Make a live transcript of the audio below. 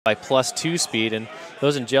by +2 speed, and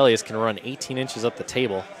those Angelias can run 18 inches up the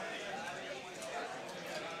table.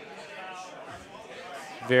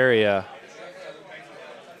 Very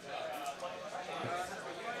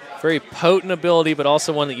very potent ability, but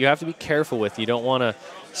also one that you have to be careful with. You don't want to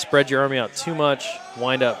spread your army out too much,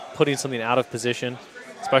 wind up putting something out of position,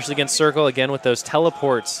 especially against Circle. Again, with those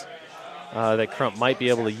teleports that Crump might be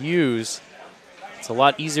able to use, it's a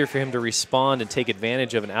lot easier for him to respond and take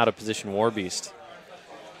advantage of an out-of-position War Beast.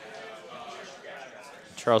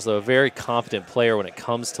 Charles, though, a very competent player when it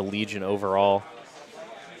comes to Legion overall.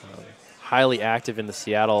 Highly active in the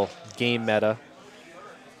Seattle game meta.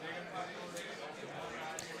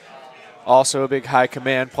 Also a big high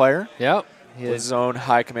command player. Yep. With his own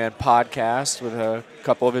high command podcast with a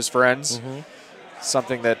couple of his friends.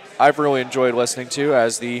 Something that I've really enjoyed listening to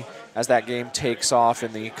as that game takes off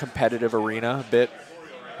in the competitive arena a bit.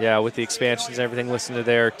 Yeah, with the expansions and everything, listen to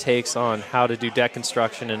their takes on how to do deck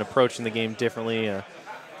construction and approaching the game differently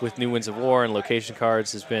with new Winds of War and location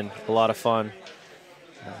cards has been a lot of fun.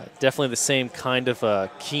 Definitely the same kind of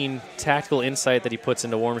keen tactical insight that he puts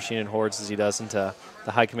into War Machine and Hordes as he does into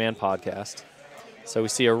the High Command podcast. So we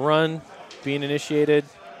see a run being initiated.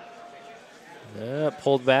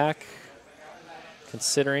 Pulled back.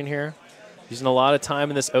 Considering here. Using a lot of time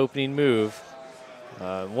in this opening move.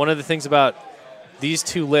 One of the things about these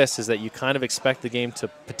two lists is that you kind of expect the game to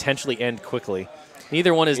potentially end quickly.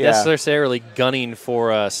 Neither one is necessarily gunning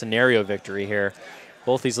for a scenario victory here.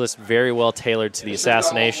 Both these lists very well tailored to the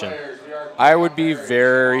assassination. I would be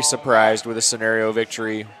very surprised with a scenario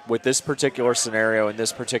victory with this particular scenario in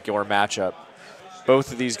this particular matchup.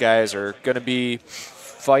 Both of these guys are going to be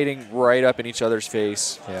fighting right up in each other's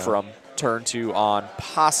face from turn 2 on,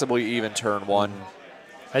 possibly even turn 1.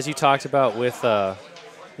 As you talked about with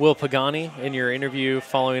Will Pagani in your interview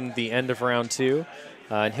following the end of round 2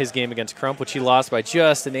 in his game against Crump, which he lost by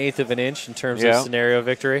just 1/8 of an inch in terms of scenario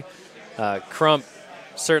victory. Crump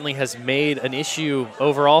certainly has made an issue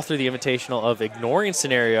overall through the Invitational of ignoring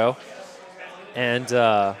scenario and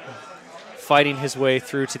fighting his way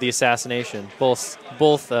through to the assassination. Both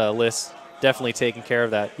lists definitely taking care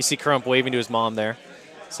of that. You see Crump waving to his mom there,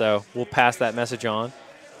 so we'll pass that message on.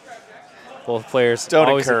 Both players don't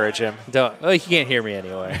encourage him. He can't hear me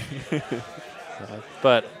anyway.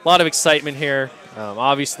 But a lot of excitement here.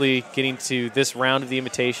 Obviously, getting to this round of the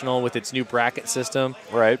Invitational with its new bracket system.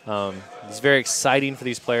 Right. It's very exciting for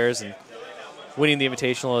these players, and winning the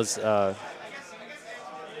Invitational is a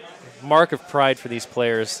mark of pride for these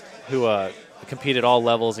players who compete at all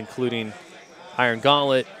levels, including Iron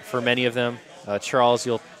Gauntlet for many of them. Charles,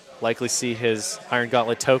 you'll likely see his Iron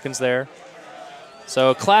Gauntlet tokens there.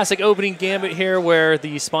 So classic opening gambit here where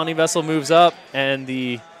the spawning vessel moves up and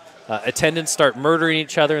the attendants start murdering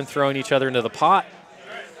each other and throwing each other into the pot.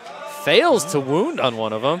 Fails to wound on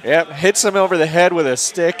one of them. Yep, hits him over the head with a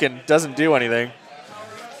stick and doesn't do anything.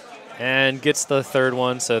 And gets the third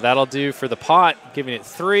one, so that'll do for the pot, giving it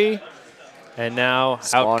 3. And now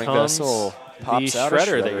spawning out comes vessel the pops out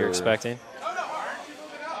shredder that you're expecting.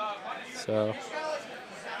 So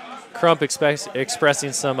Crump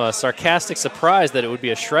expressing some sarcastic surprise that it would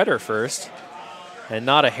be a shredder first and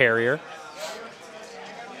not a Harrier.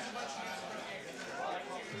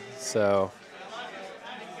 So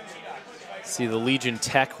see the Legion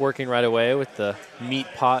tech working right away with the meat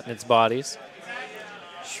pot in its bodies.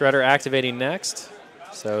 Shredder activating next.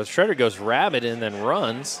 So Shredder goes rabid and then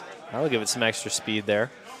runs. That'll give it some extra speed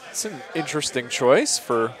there. It's an interesting choice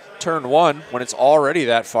for turn 1 when it's already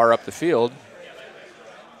that far up the field.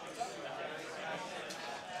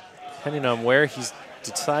 Depending on where he's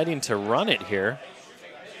deciding to run it here.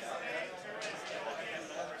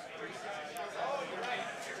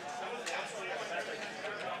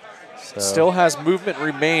 So still has movement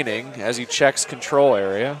remaining as he checks control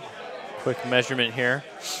area. Quick measurement here.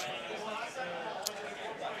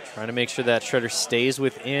 Trying to make sure that Shredder stays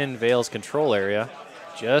within Vale's control area,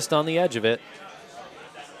 just on the edge of it.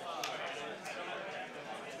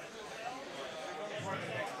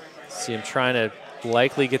 See him trying to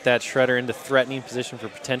likely get that Shredder into threatening position for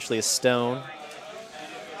potentially a stone.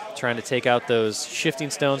 Trying to take out those shifting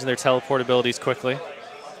stones and their teleport abilities quickly.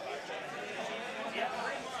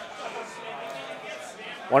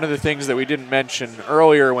 One of the things that we didn't mention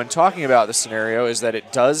earlier when talking about the scenario is that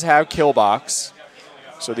it does have kill box.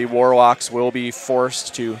 So the Warlocks will be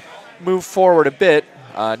forced to move forward a bit.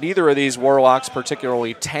 Neither of these Warlocks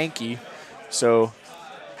particularly tanky, so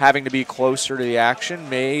having to be closer to the action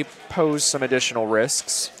may pose some additional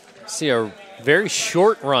risks. See a very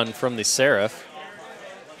short run from the Seraph.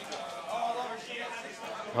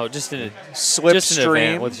 Oh, just in a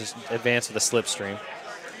slipstream. Just advance with a slipstream.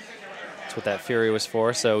 That's what that Fury was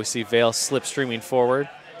for. So we see Veil slipstreaming forward.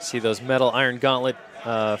 See those metal Iron Gauntlet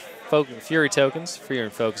Fury tokens, Fury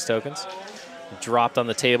and Focus tokens, dropped on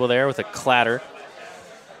the table there with a clatter.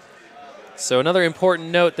 So another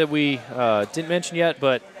important note that we didn't mention yet,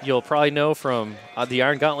 but you'll probably know from the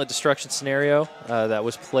Iron Gauntlet destruction scenario that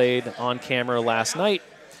was played on camera last night,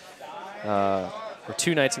 or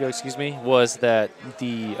 2 nights ago, excuse me, was that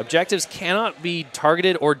the objectives cannot be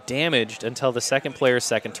targeted or damaged until the second player's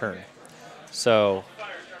second turn. So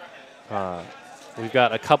we've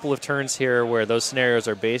got a couple of turns here where those scenarios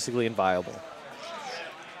are basically inviolable.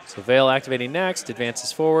 So Veil activating next,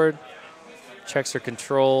 advances forward, checks her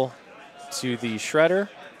control to the Shredder.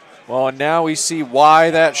 Well, and now we see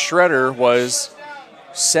why that Shredder was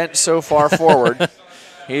sent so far forward.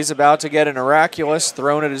 He's about to get an Oraculus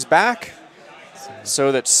thrown at his back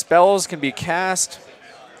so that spells can be cast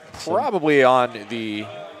probably on the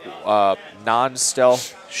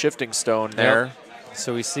non-stealth shifting stone there. Yep.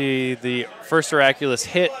 So we see the first Oraculus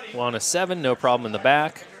hit on a 7, no problem in the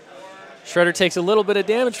back. Shredder takes a little bit of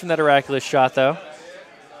damage from that Oraculus shot, though.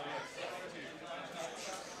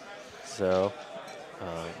 So,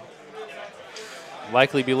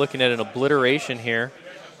 likely be looking at an obliteration here,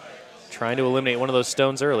 trying to eliminate one of those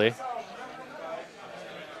stones early.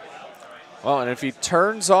 Well, and if he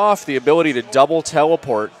turns off the ability to double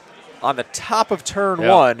teleport on the top of turn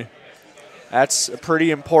 1, that's a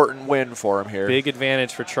pretty important win for him here. Big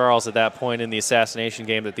advantage for Charles at that point in the assassination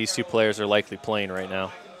game that these two players are likely playing right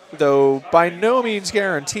now. Though by no means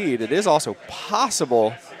guaranteed, it is also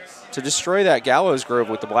possible to destroy that Gallows Grove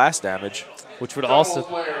with the blast damage. Which would also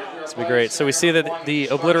be great. So we see that the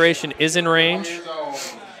obliteration is in range.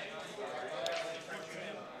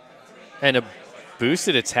 And a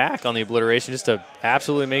boosted attack on the obliteration just to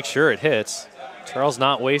absolutely make sure it hits. Charles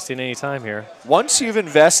not wasting any time here. Once you've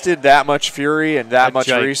invested that much fury and that much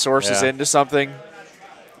resources into something,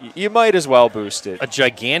 you might as well boost it. A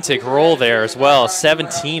gigantic roll there as well.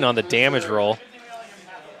 17 on the damage roll.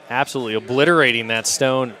 Absolutely obliterating that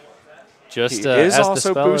stone. Just he is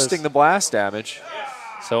also boosting the blast damage.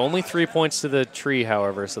 So only 3 points to the tree,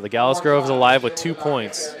 however. So the Gallows Grove is alive with 2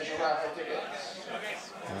 points.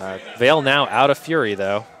 Veil now out of Fury,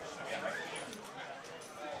 though.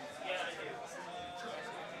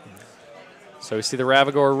 So we see the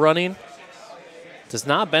Ravagore running. Does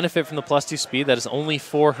not benefit from the +2 speed. That is only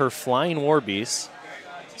for her Flying War Beasts.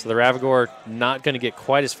 So the Ravagore not going to get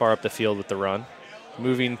quite as far up the field with the run.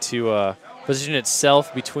 Moving to position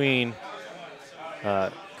itself between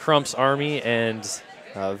Crump's army and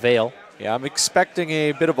Veil. Yeah, I'm expecting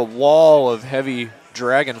a bit of a wall of heavy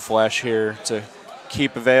dragon flesh here to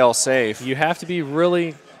keep Veil safe. You have to be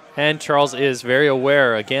really, and Charles is very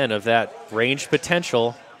aware, again, of that range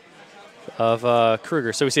potential of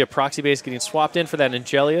Kruger. So we see a proxy base getting swapped in for that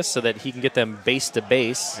Angelius so that he can get them base to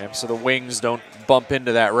base. Yeah, so the wings don't bump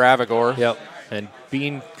into that Ravagore. Yep, and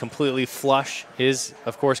being completely flush is,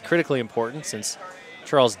 of course, critically important since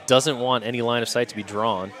Charles doesn't want any line of sight to be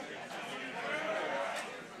drawn.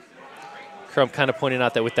 Crump kind of pointing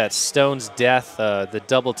out that with that Stone's Death, the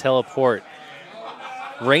double teleport,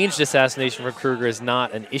 ranged assassination from Kruger is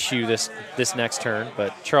not an issue this next turn,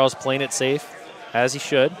 but Charles playing it safe, as he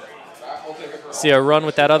should. See a run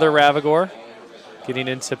with that other Ravagore, getting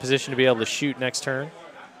into position to be able to shoot next turn.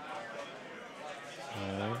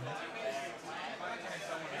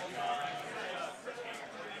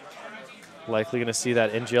 Likely going to see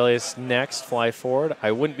that Angelius next fly forward.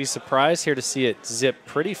 I wouldn't be surprised here to see it zip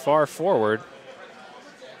pretty far forward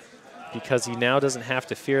because he now doesn't have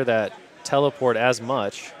to fear that teleport as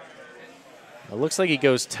much. It looks like he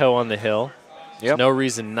goes toe on the hill. There's no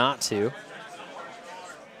reason not to.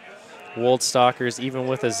 Wold Stalkers, even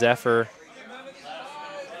with a Zephyr,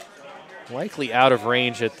 likely out of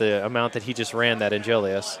range at the amount that he just ran that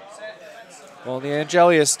Angelius. Well, the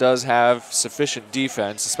Angelius does have sufficient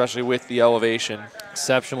defense, especially with the elevation.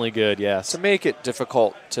 Exceptionally good, yes. To make it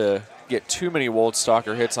difficult to get too many Wold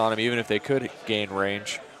Stalker hits on him, even if they could gain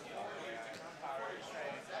range.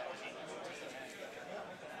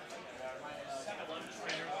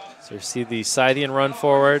 So you see the Scythian run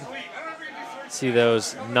forward. See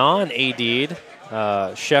those non-AD'd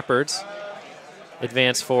Shepherds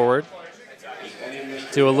advance forward.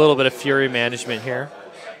 Do a little bit of Fury management here.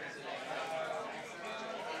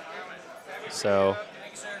 So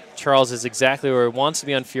Charles is exactly where he wants to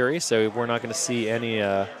be on Fury, so we're not going to see any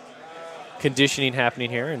conditioning happening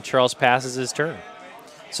here, and Charles passes his turn.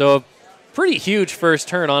 So a pretty huge first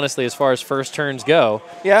turn, honestly, as far as first turns go.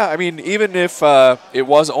 Yeah, I mean, even if it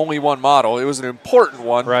was only one model, it was an important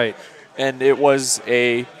one. Right. And it was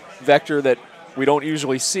a vector that we don't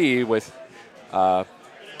usually see with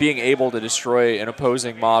being able to destroy an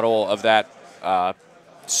opposing model of that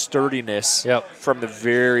sturdiness from the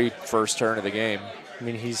very first turn of the game. I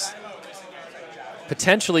mean, he's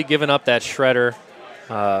potentially given up that shredder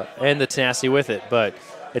and the tenacity with it, but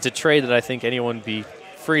it's a trade that I think anyone would be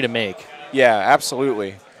free to make. Yeah,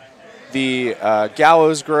 absolutely. The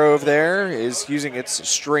Gallows Grove there is using its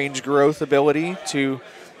strange growth ability to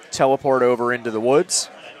teleport over into the woods.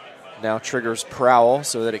 Now triggers Prowl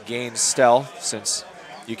so that it gains stealth, since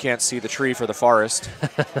you can't see the tree for the forest.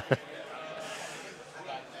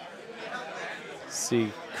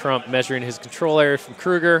 See Crump measuring his control area from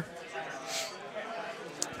Kruger.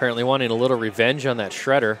 Apparently wanting a little revenge on that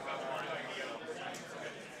shredder.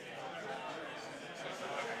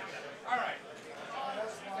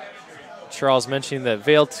 Charles mentioning that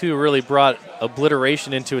Veil 2 really brought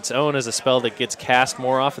Obliteration into its own as a spell that gets cast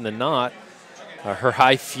more often than not. Her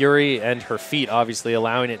High Fury and her feet obviously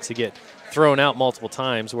allowing it to get thrown out multiple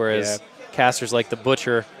times, whereas casters like the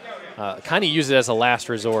Butcher kind of use it as a last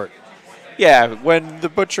resort. Yeah, when the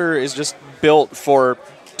Butcher is just built for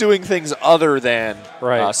doing things other than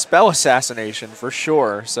spell assassination, for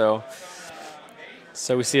sure. So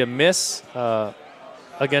we see a miss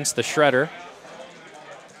against the Shredder.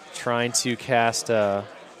 Trying to cast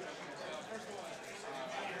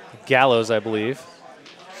Gallows, I believe.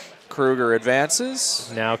 Kruger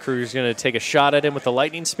advances. Now Kruger's going to take a shot at him with the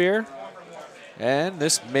Lightning Spear. And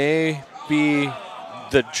this may be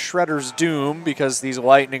the Shredder's doom, because these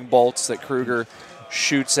lightning bolts that Kruger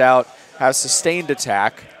shoots out have sustained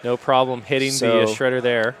attack. No problem hitting the Shredder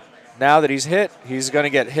there. Now that he's hit, he's going to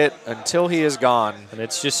get hit until he is gone. And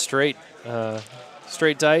it's just straight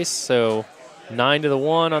dice, so 9 to the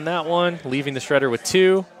 1 on that one, leaving the Shredder with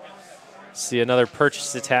 2. See another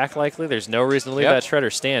purchased attack likely. There's no reason to leave that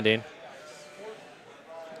Shredder standing.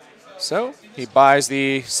 So he buys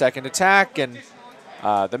the second attack, and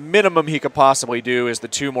the minimum he could possibly do is the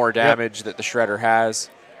 2 more damage that the Shredder has.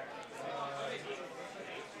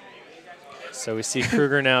 So we see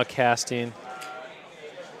Kruger now casting.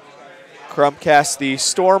 Crump casts the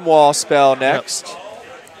Storm Wall spell next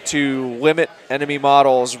to limit enemy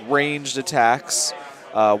models' ranged attacks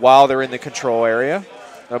while they're in the control area.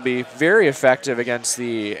 That'll be very effective against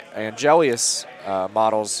the Angelius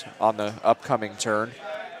models on the upcoming turn.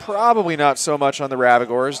 Probably not so much on the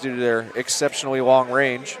Ravagors due to their exceptionally long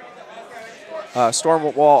range. Storm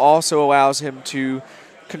Wall also allows him to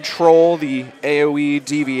control the AoE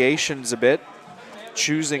deviations a bit,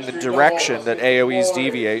 choosing the direction that AoEs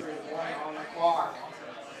deviate.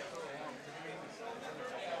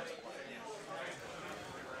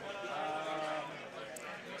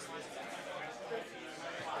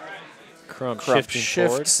 Crump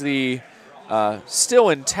shifts the still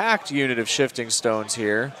intact unit of shifting stones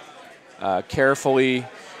here, carefully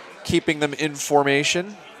keeping them in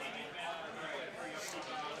formation.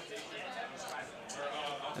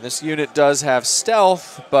 And this unit does have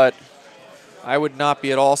stealth, but I would not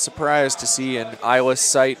be at all surprised to see an eyeless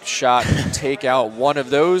sight shot take out one of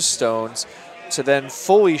those stones to then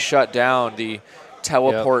fully shut down the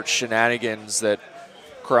teleport shenanigans that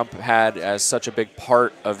Crump had as such a big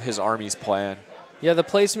part of his army's plan. Yeah, the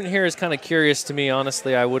placement here is kind of curious to me.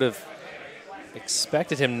 Honestly, I would have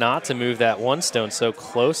expected him not to move that one stone so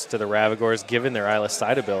close to the Ravagors, given their eyeless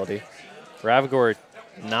sight ability. Ravagor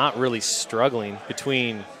not really struggling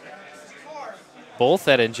between both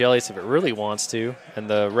that Angelius, if it really wants to, and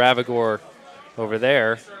the Ravagor over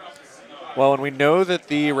there. Well, and we know that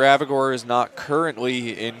the Ravagor is not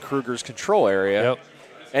currently in Kruger's control area.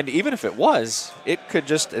 And even if it was, it could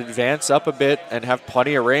just advance up a bit and have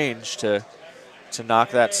plenty of range to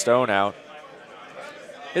knock that stone out.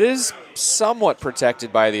 It is somewhat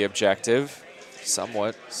protected by the objective.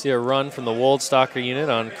 Somewhat. See a run from the Wold Stalker unit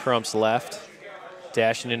on Crump's left,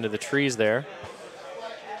 dashing into the trees there.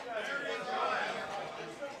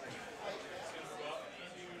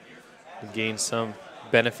 Gain some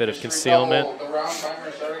benefit of concealment. The round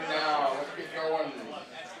timer starting now. Let's get going.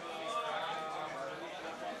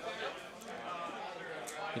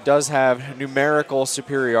 He does have numerical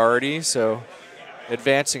superiority, so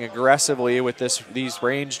advancing aggressively with these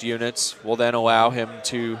ranged units will then allow him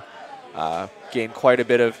to gain quite a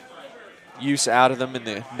bit of use out of them in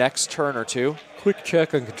the next turn or two. Quick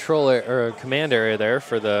check on control or command area there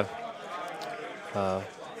for the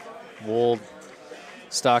Wold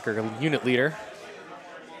Stalker unit leader.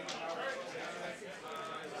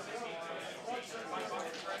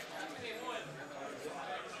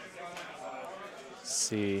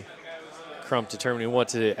 See Crump determining what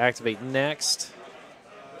to activate next.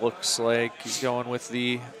 Looks like he's going with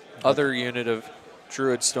the other unit of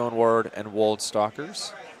Druid Stone Ward and Wold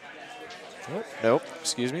Stalkers. Nope,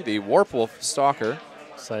 excuse me, the Warp Wolf Stalker.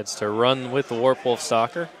 Decides to run with the Warp Wolf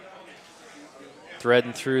Stalker.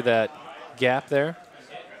 Threading through that gap there.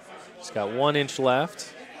 He's got 1 inch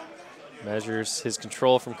left. Measures his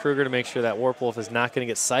control from Kruger to make sure that Warp Wolf is not going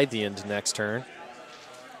to get side into next turn.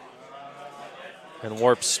 And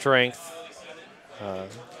Warp Strength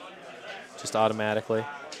just automatically.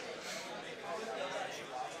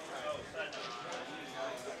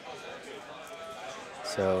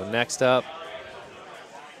 So next up,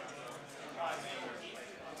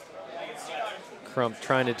 Crump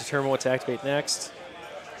trying to determine what to activate next.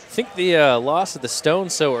 I think the loss of the stone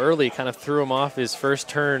so early kind of threw him off his first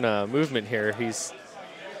turn movement here. He's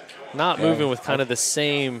not moving with kind of the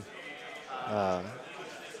same a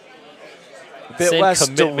bit less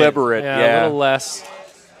commitment. deliberate. Yeah, a little less.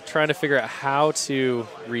 Trying to figure out how to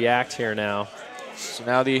react here now. So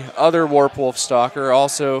now the other Warp Wolf Stalker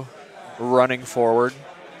also running forward.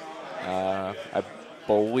 I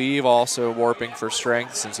believe also warping for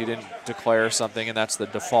strength since he didn't declare something, and that's the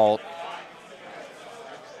default.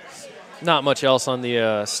 Not much else on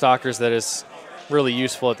the Stalkers that is really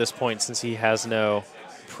useful at this point since he has no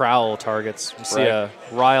prowl targets. We see a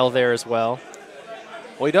Ryle there as well.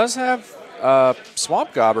 Well, he does have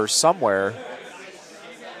Swamp Gobber somewhere,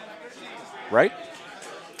 right?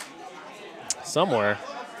 Somewhere.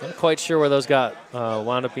 Not quite sure where those got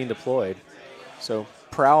wound up being deployed. So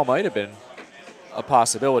Prowl might have been a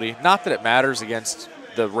possibility. Not that it matters against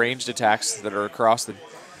the ranged attacks that are across the...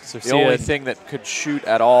 So the only thing that could shoot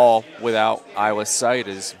at all without eyeless sight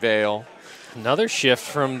is Veil. Another shift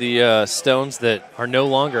from the stones that are no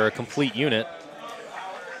longer a complete unit.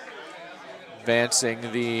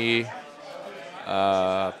 Advancing the...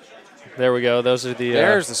 there we go. Those are the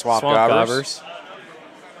there's the Swamp Gobbers.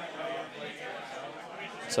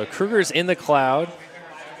 So Kruger's in the cloud.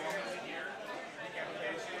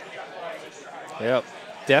 Yep.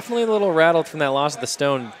 Definitely a little rattled from that loss of the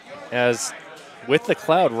stone, as with the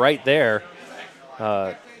cloud right there,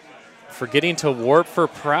 forgetting to warp for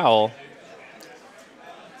Prowl.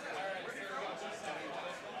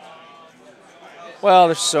 Well,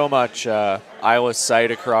 there's so much eyeless sight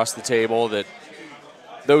across the table that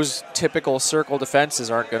those typical circle defenses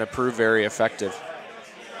aren't going to prove very effective.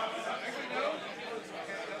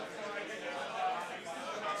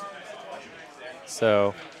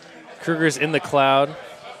 So Kruger's in the cloud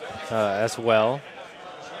as well.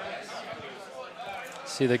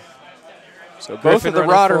 See the so both of the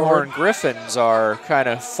Rotterhorn Griffins are kind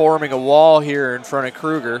of forming a wall here in front of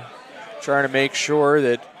Kruger, trying to make sure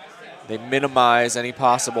that they minimize any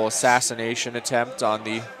possible assassination attempt on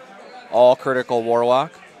the all-critical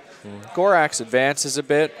Warlock. Gorax advances a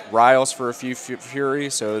bit, riles for a few Fury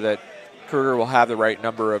so that Kruger will have the right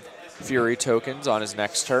number of Fury tokens on his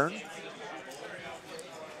next turn.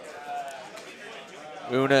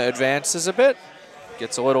 Una advances a bit,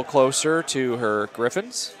 gets a little closer to her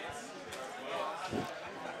Griffins.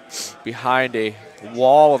 Behind a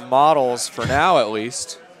wall of models for now, at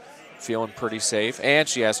least. Feeling pretty safe, and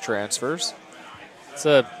she has transfers. It's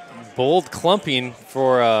a bold clumping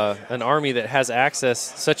for an army that has access,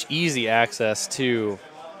 such easy access to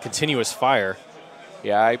continuous fire.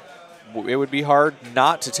 Yeah, it would be hard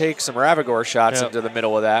not to take some Ravagore shots into the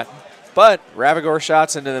middle of that. But Ravagore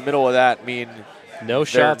shots into the middle of that mean no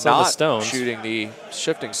shots on the stones. Shooting the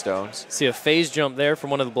shifting stones. See a phase jump there from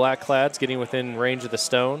one of the Black Clads getting within range of the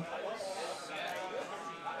stone.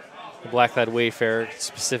 The Black Clad Wayfarer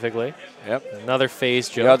specifically. Yep. Another phase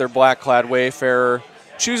jump. The other Black Clad Wayfarer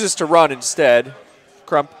chooses to run instead.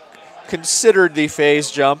 Crump considered the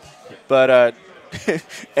phase jump, but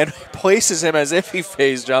and places him as if he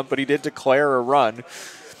phase jumped, but he did declare a run.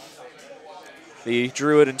 The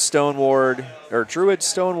Druid and Stone Ward, or Druid,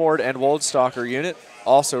 Stone Ward, and Woldstalker unit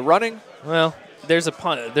also running. Well, there's a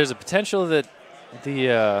potential that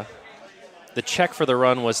the check for the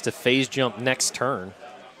run was to phase jump next turn.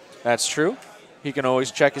 That's true. He can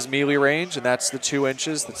always check his melee range, and that's the 2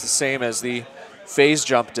 inches. That's the same as the phase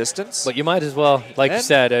jump distance. But you might as well, like you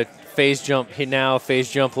said, a phase jump now,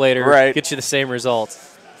 phase jump later, get you the same result.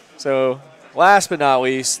 So last but not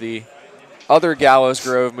least, the other Gallows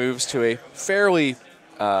Grove moves to a fairly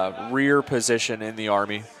rear position in the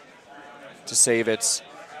army to save its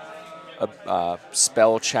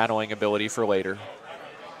spell channeling ability for later.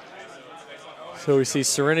 So we see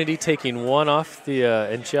Serenity taking 1 off the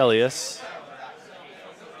Angelius,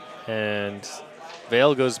 and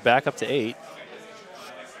Veil goes back up to 8.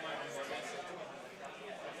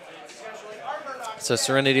 So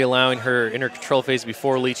Serenity allowing her inner control phase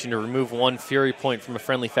before leeching to remove 1 Fury point from a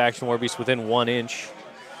friendly faction war beast within 1 inch.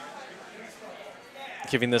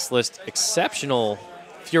 Giving this list exceptional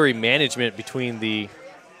fury management between the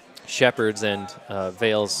Shepard's and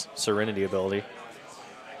Vale's Serenity ability.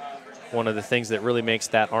 One of the things that really makes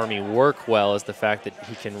that army work well is the fact that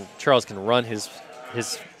Charles can run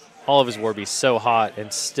all of his war beasts so hot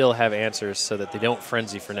and still have answers so that they don't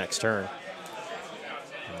frenzy for next turn.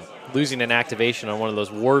 Losing an activation on one of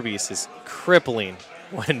those war beasts is crippling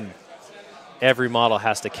when every model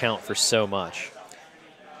has to count for so much.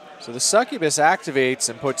 So the Succubus activates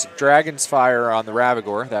and puts Dragon's Fire on the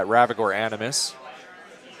Ravagore, that Ravagore Animus.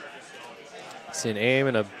 See an aim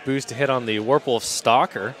and a boost to hit on the Warpwolf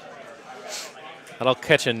Stalker. That'll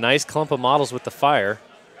catch a nice clump of models with the fire.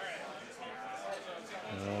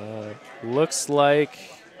 Looks like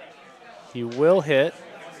he will hit.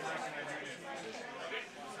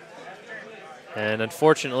 And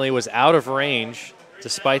unfortunately was out of range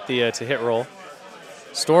despite the to-hit roll.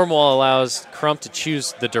 Stormwall allows Crump to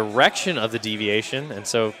choose the direction of the deviation, and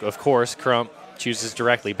so, of course, Crump chooses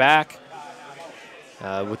directly back.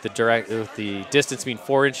 With the distance being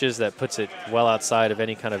 4 inches, that puts it well outside of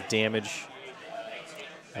any kind of damage.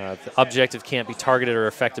 The objective can't be targeted or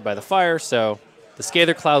affected by the fire, so the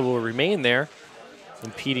Scather Cloud will remain there,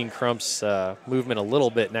 impeding Crump's movement a little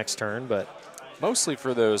bit next turn, but mostly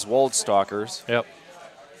for those Wold Stalkers. Yep.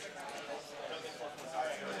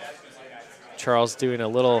 Charles doing a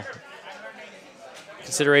little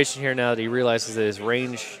consideration here now that he realizes that his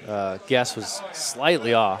range guess was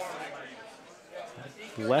slightly off.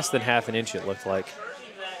 Less than half an inch, it looked like.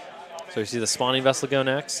 So you see the spawning vessel go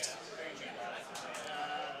next.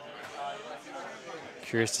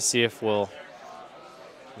 Curious to see if we'll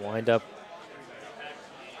wind up.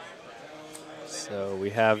 So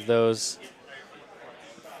we have those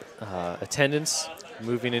attendants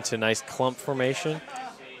moving into a nice clump formation.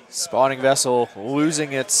 Spawning vessel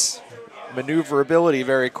losing its maneuverability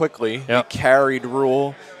very quickly. Yep. The carried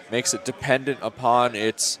rule makes it dependent upon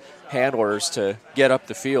its handlers to get up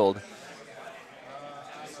the field.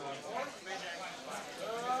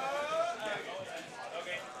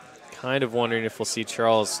 Kind of wondering if we'll see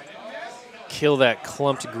Charles kill that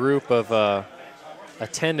clumped group of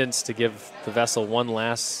attendants to give the vessel one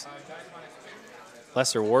lesser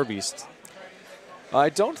war beast. I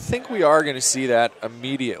don't think we are going to see that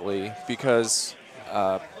immediately because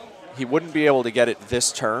he wouldn't be able to get it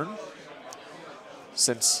this turn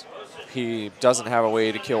since he doesn't have a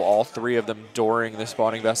way to kill all 3 of them during the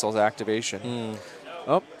spawning vessel's activation.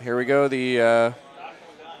 Oh, here we go. The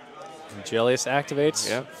Angelius activates,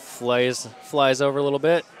 yep. flies over a little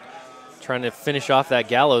bit, trying to finish off that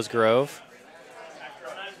Gallows Grove.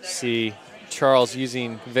 See Charles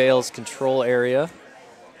using Vale's control area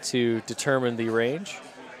to determine the range.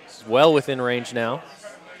 It's well within range now.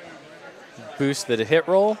 Boost the hit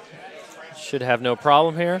roll. Should have no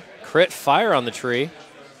problem here. Crit fire on the tree.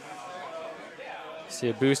 See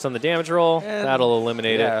a boost on the damage roll. And that'll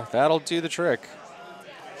eliminate it. Yeah, that'll do the trick.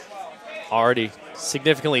 Already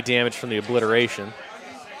significantly damaged from the obliteration.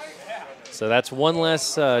 So that's one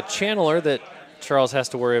less channeler that Charles has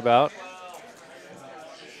to worry about.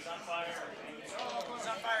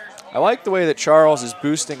 I like the way that Charles is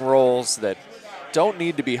boosting rolls that don't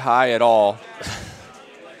need to be high at all,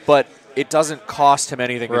 but it doesn't cost him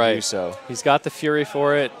anything to do so. He's got the fury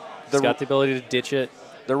for it. He's got the ability to ditch it.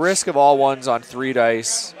 The risk of all ones on 3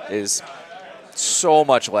 dice is so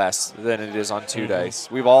much less than it is on 2 dice.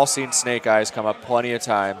 We've all seen Snake Eyes come up plenty of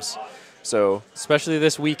times. So especially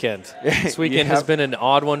this weekend. This weekend has been an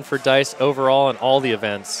odd one for dice overall in all the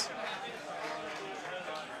events.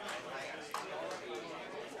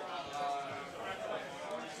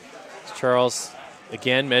 Charles,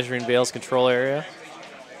 again, measuring Vale's control area.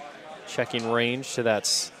 Checking range to that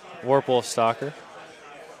Warpwolf Stalker.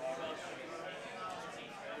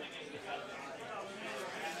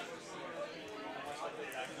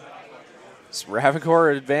 This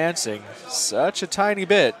Ravagore advancing such a tiny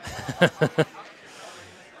bit.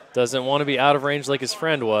 Doesn't want to be out of range like his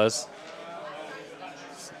friend was.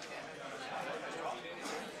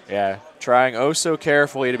 Yeah, trying oh so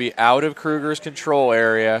carefully to be out of Kruger's control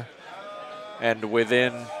area and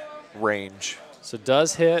within range. So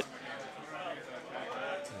does hit.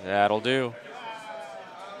 That'll do.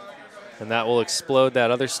 And that will explode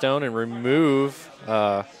that other stone and remove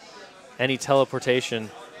any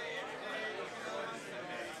teleportation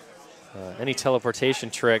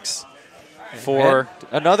tricks for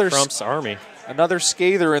Crump's army. Another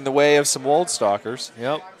Scather in the way of some Wold Stalkers.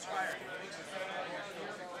 Yep.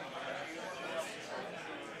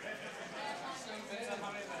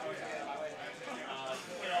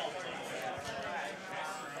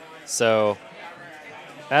 So,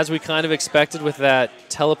 as we kind of expected with that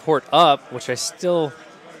teleport up, which I still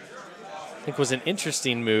I think was an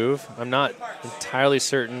interesting move. I'm not entirely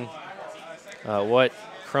certain what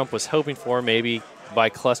Crump was hoping for, maybe by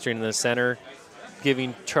clustering in the center,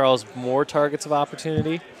 giving Charles more targets of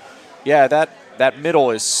opportunity. Yeah, that middle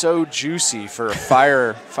is so juicy for a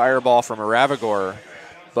fireball from a Ravagore,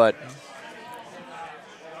 but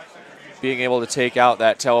being able to take out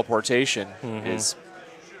that teleportation is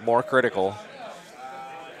more critical.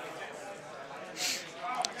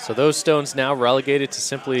 So those stones now relegated to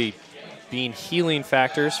simply being healing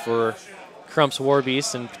factors for Crump's War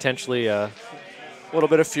Beast and potentially a little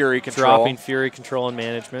bit of Fury control. Dropping Fury control and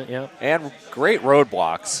management, yeah. And great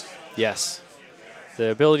roadblocks. Yes.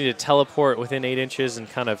 The ability to teleport within 8 inches and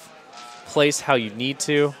kind of place how you need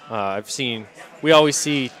to. We always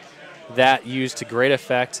see that used to great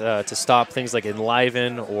effect to stop things like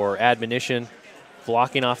Enliven or Admonition,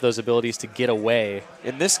 blocking off those abilities to get away.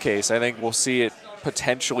 In this case, I think we'll see it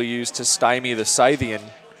potentially used to stymie the Scythian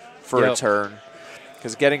for a turn.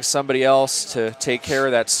 Because getting somebody else to take care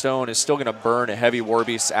of that stone is still going to burn a heavy War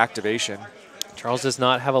Beast activation. Charles does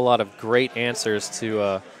not have a lot of great answers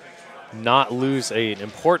to not lose an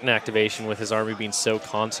important activation with his army being so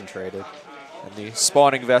concentrated. And the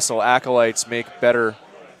spawning vessel acolytes make better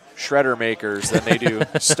shredder makers than they do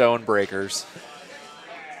stone breakers.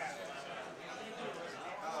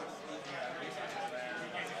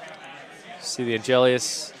 See the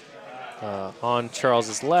Angelius on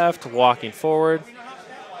Charles's left, walking forward,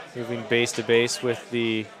 moving base to base with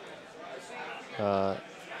the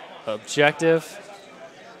objective,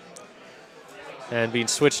 and being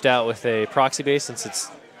switched out with a proxy base since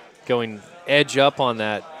it's going edge up on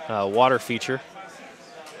that water feature.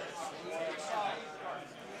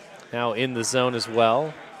 Now in the zone as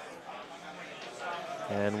well.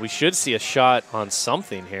 And we should see a shot on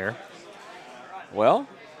something here. Well,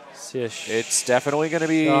 it's definitely going to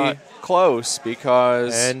be close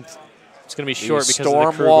because... And it's going to be short because of the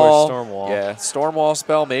Kruger's Storm Wall. Yeah, Storm Wall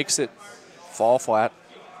spell makes it fall flat.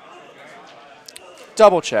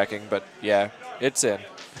 Double checking, but yeah, it's in.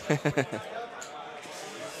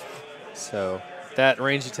 So that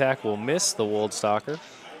range attack will miss the Wold Stalker.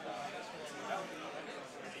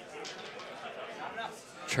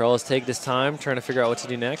 Charles taking his time, trying to figure out what to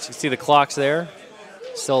do next. You can see the clocks there.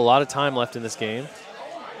 Still a lot of time left in this game.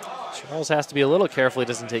 Charles has to be a little careful. He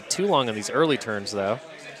doesn't take too long on these early turns, though.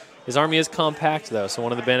 His army is compact, though, so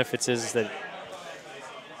one of the benefits is that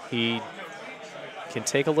he can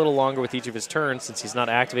take a little longer with each of his turns since he's not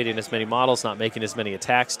activating as many models, not making as many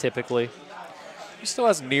attacks typically. He still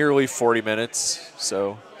has nearly 40 minutes,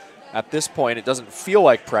 so at this point it doesn't feel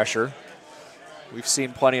like pressure. We've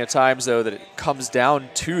seen plenty of times, though, that it comes down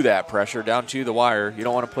to that pressure, down to the wire. You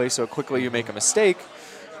don't want to play so quickly you make a mistake,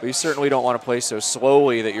 but you certainly don't want to play so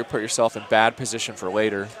slowly that you put yourself in bad position for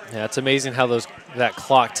later. Yeah, it's amazing how that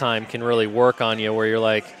clock time can really work on you where you're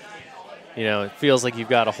like, you know, it feels like you've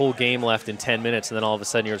got a whole game left in 10 minutes, and then all of a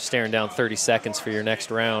sudden you're staring down 30 seconds for your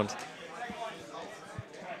next round.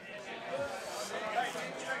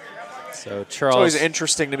 So Charles... It's always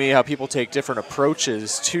interesting to me how people take different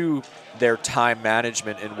approaches to their time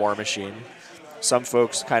management in Warmachine. Some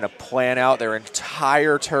folks kind of plan out their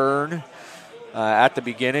entire turn at the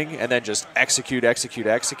beginning and then just execute, execute,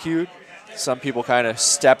 execute. Some people kind of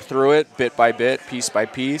step through it bit by bit, piece by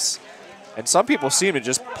piece. And some people seem to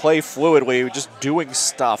just play fluidly, just doing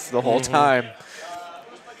stuff the whole time.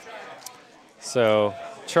 So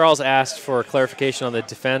Charles asked for clarification on the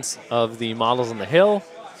defense of the models on the hill.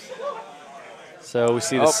 So we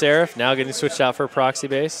see the Seraph now getting switched out for a proxy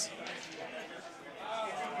base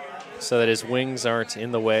so that his wings aren't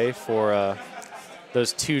in the way for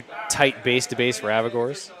those two tight base-to-base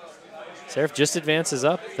Ravagores. Seraph just advances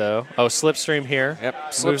up, though. Oh, Slipstream here.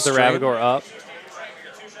 Yep, moves the Ravagore up.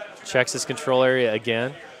 Checks his control area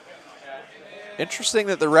again. Interesting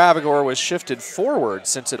that the Ravagore was shifted forward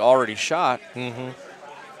since it already shot.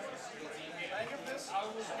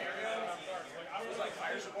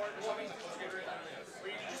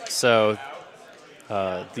 So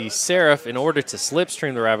the Seraph, in order to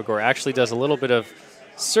slipstream the Ravagore, actually does a little bit of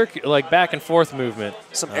back and forth movement.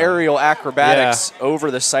 Some aerial acrobatics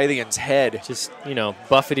over the Scythian's head. Just, you know,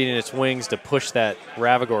 buffeting in its wings to push that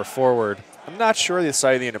Ravagore forward. I'm not sure the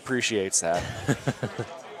Scythian appreciates that.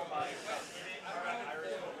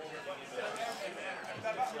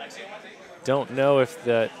 Don't know if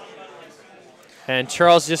that... And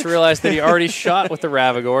Charles just realized that he already shot with the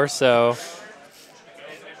Ravagore, so...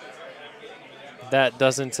 That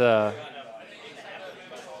doesn't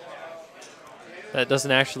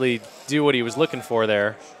actually do what he was looking for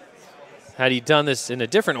there. Had he done this in a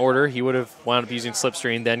different order, he would have wound up using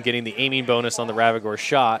Slipstream, then getting the aiming bonus on the Ravagore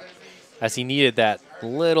shot. as he needed that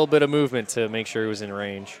little bit of movement to make sure he was in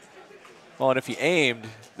range. Well, and if he aimed,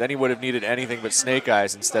 then he would have needed anything but snake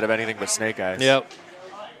eyes instead of anything but snake eyes. Yep.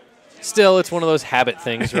 Still, it's one of those habit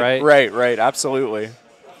things, right? Right, absolutely.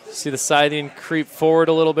 See the Scythian creep forward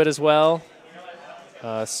a little bit as well.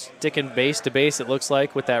 Sticking base to base, it looks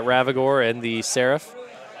like, with that Ravagore and the Seraph,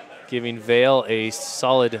 giving Vale a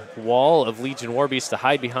solid wall of Legion Warbeasts to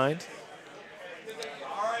hide behind.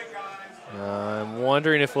 I'm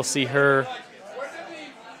wondering if we'll see her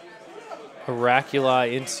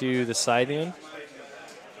Oraculi into the Scythian,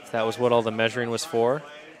 if that was what all the measuring was for.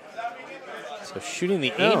 So shooting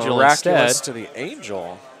the Angel instead. To the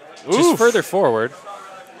Angel. Just further forward.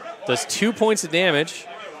 Does 2 points of damage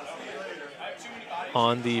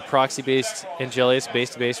on the proxy-based Angelius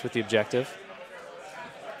base-to-base with the objective.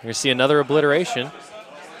 You're going to see another obliteration.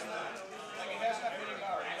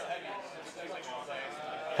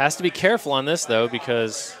 Has to be careful on this, though,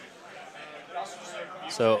 because...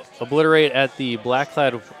 So, obliterate at the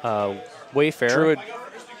Black-clad Wayfarer.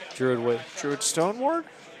 Druid Stone Ward?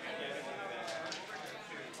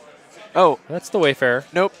 Oh. That's the Wayfarer.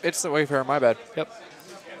 Nope, it's the Wayfarer, my bad. Yep.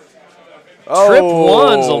 Oh. Trip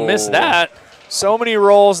ones will miss that. So many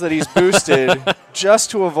rolls that he's boosted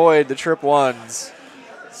just to avoid the trip ones.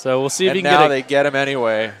 So we'll see if he can now they get him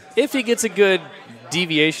anyway. If he gets a good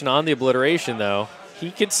deviation on the obliteration, though, he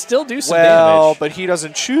could still do some damage. Well, but he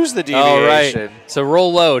doesn't choose the deviation. Oh, right. So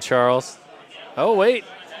roll low, Charles. Oh, wait.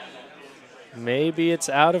 Maybe it's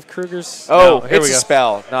out of Kruger's. Oh, no, it's a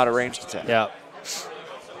spell, not a ranged attack. Yeah.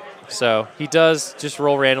 So he does just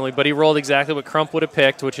roll randomly, but he rolled exactly what Crump would have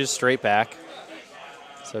picked, which is straight back.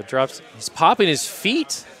 So drops. He's popping his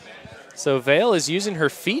feet. So Vale is using her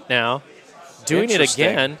feet now, doing it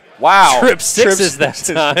again. Wow. Trip sixes that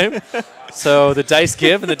time. So the dice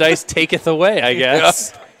give and the dice taketh away, I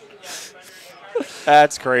guess. Yeah.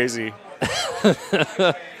 That's crazy.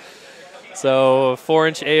 So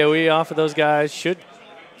 4-inch AoE off of those guys should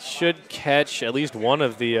catch at least one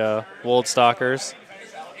of the Wold Stalkers.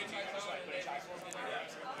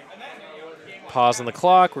 Pause on the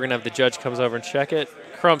clock. We're going to have the judge comes over and check it.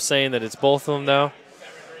 Crump saying that it's both of them, though.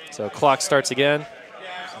 So clock starts again.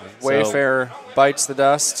 Wayfarer bites the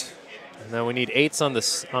dust. And then we need 8s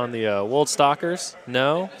on the Wold Stalkers.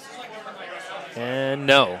 No. And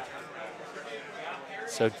no.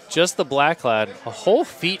 So just the Black-clad. A whole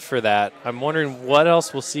feat for that. I'm wondering what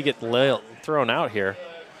else we'll see get thrown out here.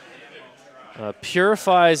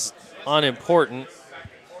 Purify's unimportant,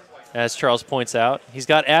 as Charles points out. He's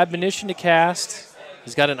got Admonition to cast.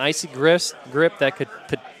 He's got an Icy grip that could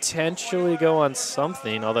potentially go on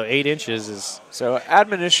something, although 8 inches is... So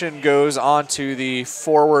Admonition goes onto the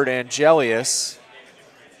forward Angelius.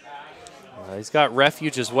 He's got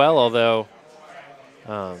Refuge as well, although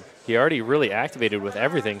he already really activated with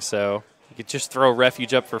everything, so you could just throw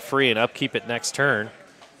Refuge up for free and upkeep it next turn.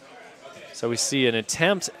 So we see an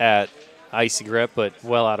attempt at Icy grip, but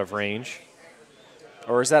well out of range.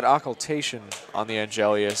 Or is that Occultation on the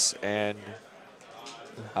Angelius and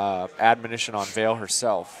Admonition on Vale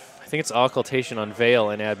herself? I think it's Occultation on Vale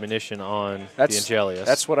and Admonition on the Angelius.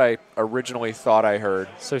 That's what I originally thought I heard.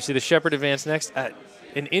 So see the Shepherd advance next.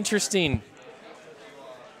 An interesting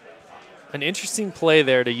play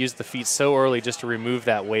there to use the feat so early just to remove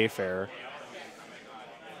that Wayfarer.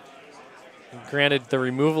 Granted, the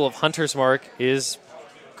removal of Hunter's Mark is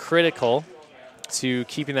critical to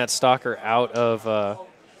keeping that Stalker out of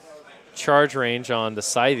charge range on the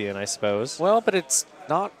Scythian, I suppose. Well, but it's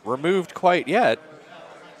not removed quite yet.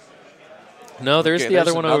 No, there's the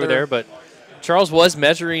other one over there, but Charles was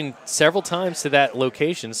measuring several times to that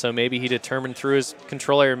location, so maybe he determined through his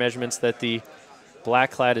control area measurements that the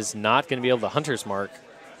Black-clad is not going to be able to Hunter's Mark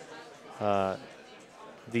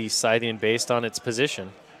the Scythian based on its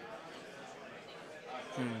position.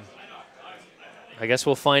 I guess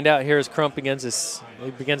we'll find out here as Crump begins his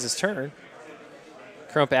turn.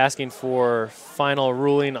 Crump asking for final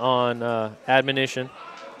ruling on Admonition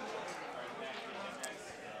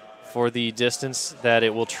for the distance that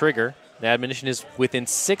it will trigger. The Admonition is within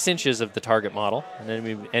 6 inches of the target model, and then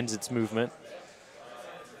it ends its movement.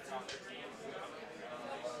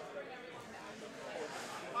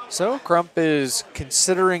 So Crump is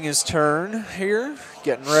considering his turn here,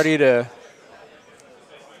 getting ready to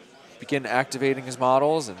begin activating his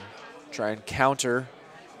models and try and counter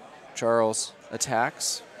Charles'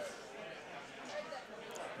 attacks.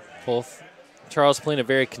 Both Charles playing a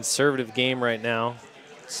very conservative game right now,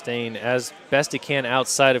 staying as best he can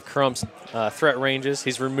outside of Crump's threat ranges.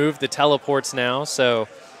 He's removed the teleports now, so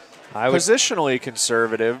I would... Positionally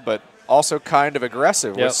conservative, but also kind of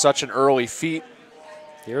aggressive with such an early feat.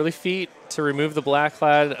 The early feat to remove the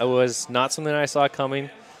Blackclad was not something I saw coming.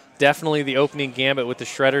 Definitely the opening gambit with the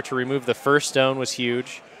Shredder to remove the first stone was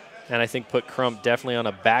huge, and I think put Crump definitely on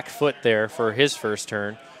a back foot there for his first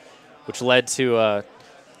turn, which led to a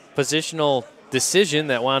positional decision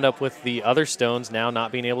that wound up with the other stones now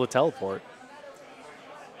not being able to teleport.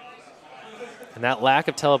 And that lack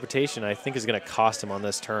of teleportation, I think, is going to cost him on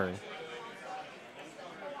this turn.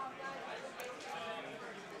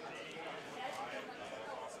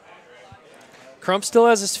 Crump still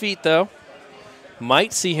has his feet, though.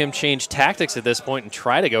 Might see him change tactics at this point and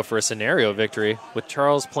try to go for a scenario victory, with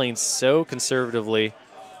Charles playing so conservatively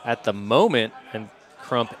at the moment and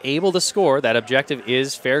Crump able to score. That objective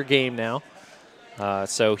is fair game now.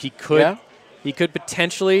 So he could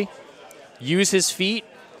potentially use his feet,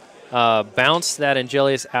 bounce that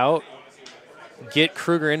Angelius out, get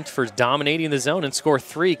Kruger in for dominating the zone, and score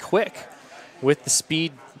 3 quick with the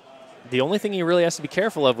speed. The only thing he really has to be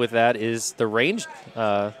careful of with that is the range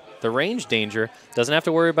danger. Doesn't have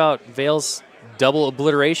to worry about Veil's double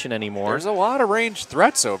obliteration anymore. There's a lot of ranged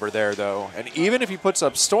threats over there, though. And even if he puts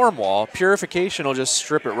up Stormwall, Purification will just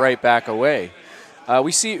strip it right back away.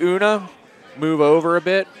 We see Una move over a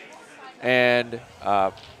bit and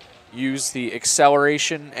use the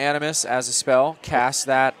Acceleration Animus as a spell. Cast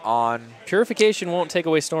that on... Purification won't take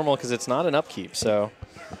away Stormwall because it's not an upkeep, so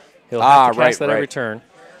he'll have to cast that every turn.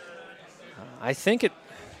 I think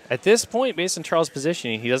at this point, based on Charles'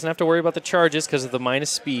 positioning, he doesn't have to worry about the charges because of the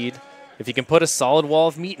minus speed. If he can put a solid wall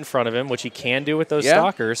of meat in front of him, which he can do with those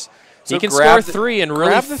stalkers, so he can score 3 and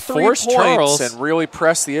really force Charles and really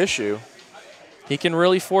press the issue. He can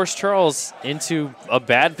really force Charles into a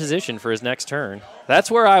bad position for his next turn.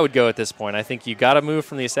 That's where I would go at this point. I think you got to move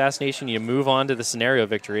from the assassination, you move on to the scenario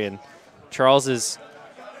victory, and Charles's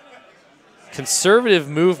conservative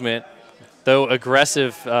movement, though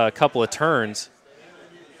aggressive couple of turns,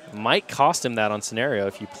 might cost him that on scenario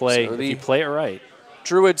if you play it right.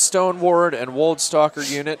 Druid Stone Ward and Wold Stalker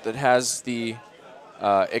unit that has the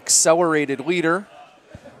accelerated leader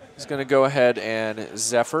is going to go ahead and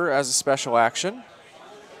Zephyr as a special action.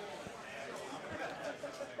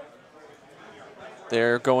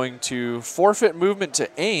 They're going to forfeit movement to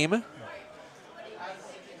aim,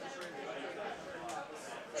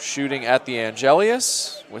 shooting at the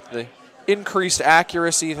Angelius with the increased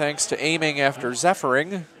accuracy thanks to aiming after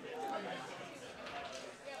Zephyring.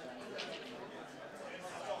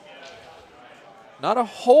 Not a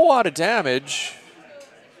whole lot of damage.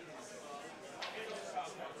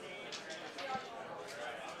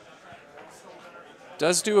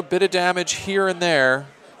 Does do a bit of damage here and there.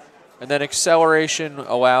 And then acceleration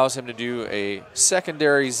allows him to do a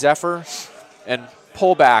secondary Zephyr and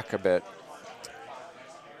pull back a bit.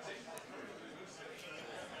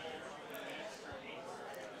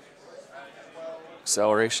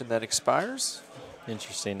 Acceleration then expires.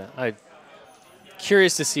 Interesting. I'm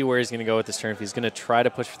curious to see where he's going to go with this turn. If he's going to try to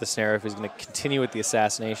push for the snare, if he's going to continue with the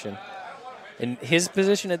assassination. In his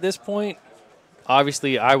position at this point,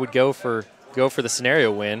 obviously I would go for the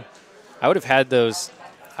scenario win. I would have had those.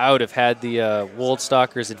 I would have had the Wold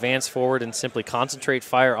Stalkers advance forward and simply concentrate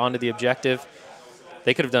fire onto the objective.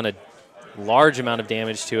 They could have done a large amount of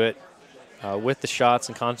damage to it with the shots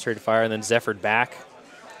and concentrated fire, and then Zephyred back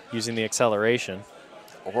using the acceleration.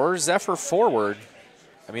 Or Zephyr forward.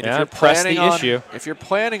 I mean, yeah, if you're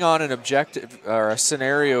planning on an objective or a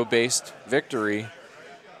scenario-based victory,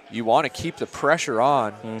 you want to keep the pressure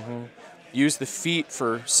on. Mm-hmm. Use the feet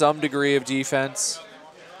for some degree of defense.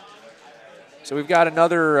 So we've got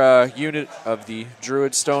another unit of the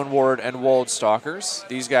Druid Stone Ward and Wold Stalkers.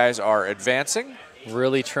 These guys are advancing.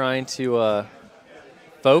 Really trying to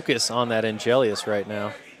focus on that Angelius right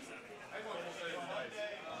now.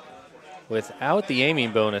 Without the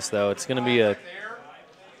aiming bonus, though, it's going to be a...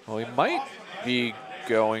 Well, he might be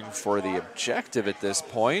going for the objective at this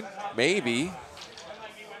point. Maybe.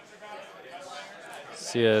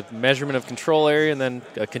 See a measurement of control area and then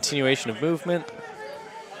a continuation of movement.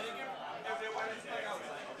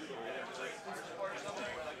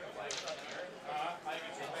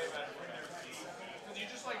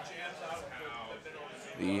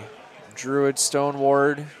 The Druid Stone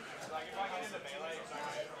Ward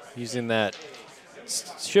using that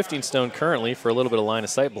shifting stone currently for a little bit of line of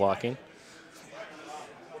sight blocking.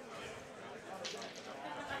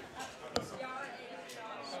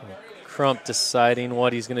 So Crump deciding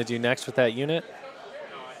what he's going to do next with that unit.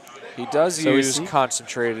 He does use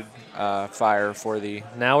concentrated fire for the...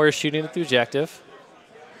 Now we're shooting at the objective.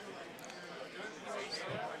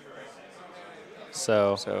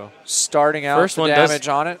 So starting out first the one damage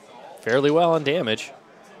on it. Fairly well on damage.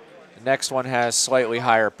 The next one has slightly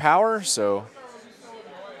higher power, so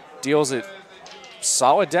deals it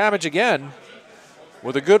solid damage again.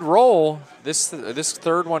 With a good roll, this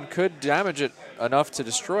third one could damage it enough to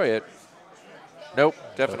destroy it. Nope,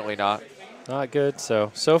 definitely not. Not good. So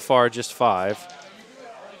far, just 5.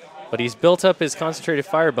 But he's built up his concentrated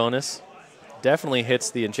fire bonus. Definitely hits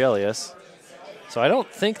the Angelius. So I don't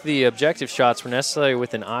think the objective shots were necessarily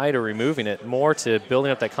with an eye to removing it, more to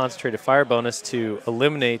building up that concentrated fire bonus to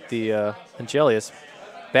eliminate the Angelius.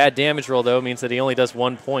 Bad damage roll, though, means that he only does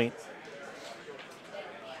 1 point.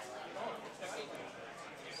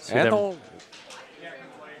 So and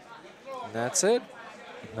that's it.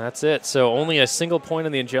 That's it. So only a single point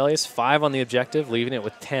on the Angelius, 5 on the objective, leaving it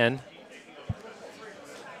with 10.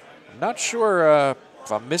 I'm not sure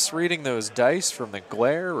if I'm misreading those dice from the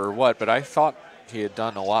glare or what, but I thought he had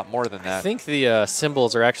done a lot more than that. I think the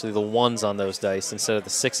symbols are actually the 1s on those dice instead of the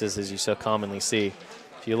 6s, as you so commonly see.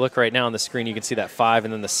 If you look right now on the screen, you can see that 5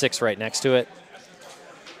 and then the 6 right next to it.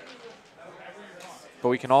 But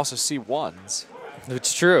we can also see 1s.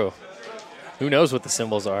 It's true. Who knows what the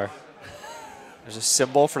symbols are? There's a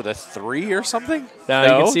symbol for the 3 or something? No, you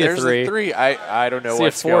can see there's a 3. A 3. I don't know see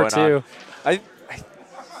what's a 4 going too.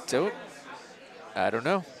 on. I don't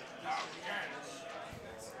know.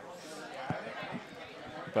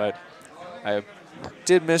 But I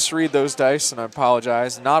did misread those dice, and I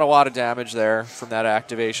apologize. Not a lot of damage there from that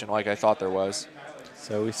activation like I thought there was.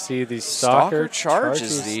 So we see the Stalker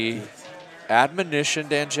charges the Admonitioned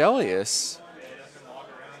Angelius.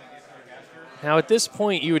 Now at this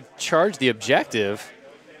point, you would charge the objective,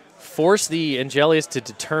 force the Angelius to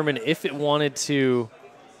determine if it wanted to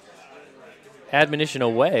admonition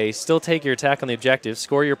away, still take your attack on the objective,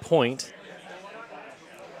 score your point.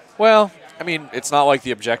 Well, I mean, it's not like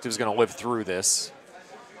the objective is going to live through this.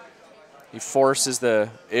 He forces the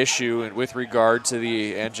issue with regard to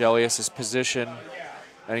the Angelius' position,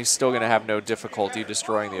 and he's still going to have no difficulty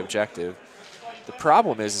destroying the objective. The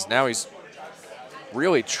problem is now he's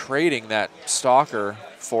really trading that Stalker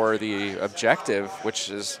for the objective, which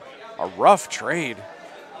is a rough trade.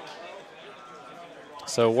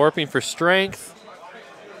 So warping for strength.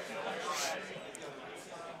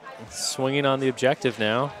 Swinging on the objective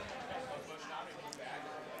now.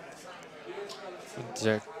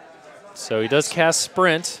 So he does cast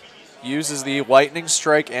Sprint. Uses the Lightning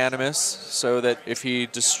Strike Animus so that if he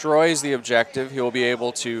destroys the objective, he'll be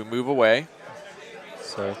able to move away.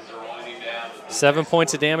 So 7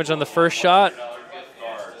 points of damage on the first shot.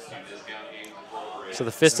 So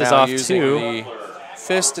the fist is off 2. The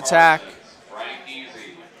fist attack.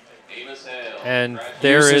 And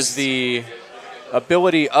there is the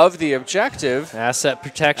ability of the objective. Asset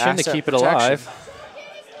protection to keep it alive.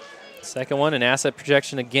 Second one, an asset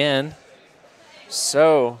protection again.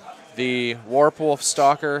 So the Warp Wolf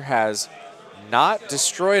Stalker has not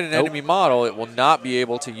destroyed an enemy model. It will not be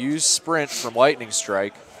able to use Sprint from Lightning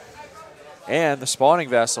Strike. And the spawning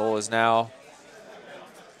vessel is now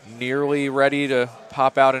nearly ready to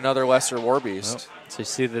pop out another Lesser War Beast. So you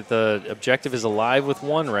see that the objective is alive with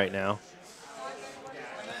 1 right now.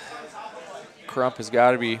 Crump has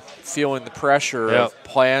got to be feeling the pressure of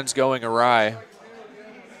plans going awry.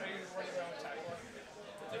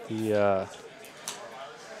 The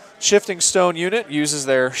Shifting Stone unit uses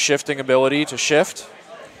their shifting ability to shift.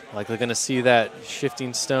 Likely going to see that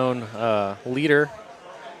Shifting Stone leader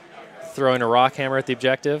throwing a rock hammer at the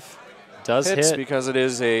objective. Does hit because it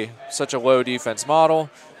is such a low defense model.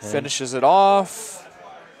 And finishes it off.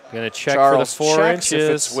 Going to check Charles for the 4 checks inches.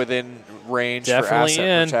 if it's within range Definitely for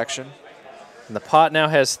asset protection. And the pot now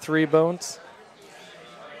has 3 bones.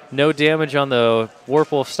 No damage on the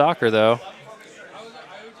Warp Wolf Stalker, though.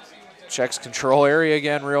 Checks control area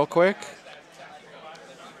again real quick.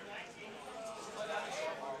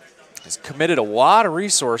 He's committed a lot of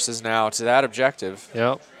resources now to that objective.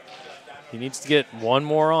 Yep. He needs to get 1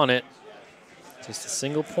 more on it. Just a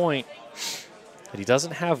single point. But he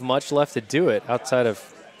doesn't have much left to do it outside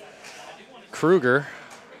of Kruger.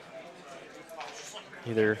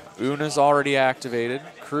 Either Una's already activated.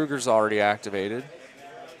 Kruger's already activated.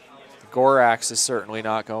 Gorax is certainly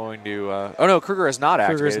not going to... oh, no, Kruger is not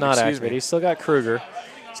activated. Kruger's not activated. He's still got Kruger.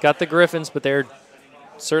 He's got the Griffins, but they're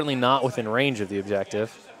certainly not within range of the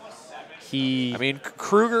objective. I mean,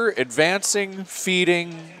 Kruger advancing,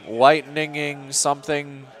 feeding, lightninging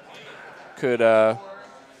something could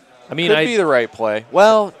be the right play.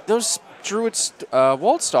 Well, those Druid's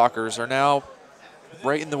Wald Stalkers are now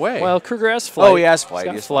right in the way. Well, Kruger has flight. Oh, he has flight.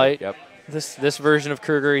 He's got flight. Yep. This version of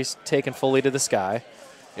Kruger, he's taken fully to the sky.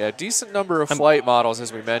 Yeah, a decent number of flight models,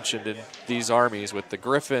 as we mentioned, in these armies with the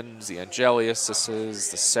Griffins, the Angeliuses,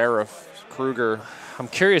 the Seraph, Kruger. I'm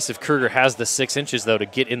curious if Kruger has the 6 inches, though, to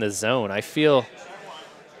get in the zone. I feel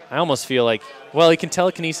I almost feel like, well, he can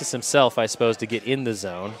telekinesis himself, I suppose, to get in the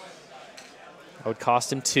zone. That would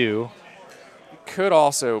cost him 2. Could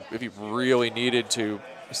also, if he really needed to,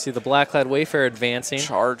 You see the Black-clad Wayfarer advancing.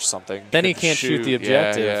 charge something. Then he can't shoot the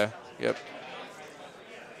objective. Yeah. Yep.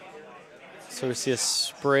 So we see a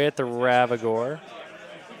spray at the Ravagore.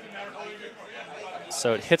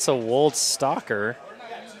 So it hits a Wold Stalker.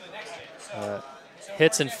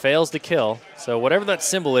 Hits and fails to kill. So whatever that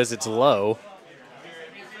symbol is, it's low.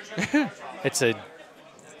 It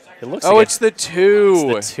looks like it's the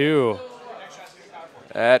 2. It's the 2.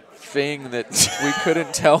 That thing that we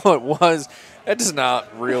couldn't tell it was. That does not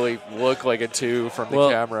really look like a 2 from the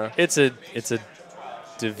camera. It's a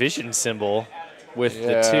division symbol with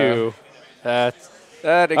the 2. That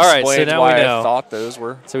explains all right, so now why we know. I thought those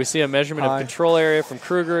were. So we see a measurement of control area from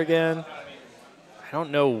Kruger again. I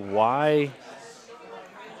don't know why.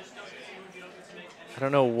 I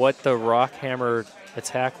don't know what the rock hammer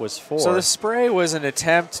attack was for. So the spray was an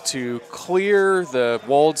attempt to clear the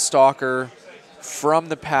Wold Stalker from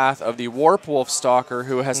the path of the Warp Wolf Stalker,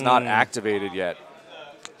 who has not activated yet.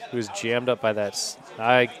 Who's jammed up by that.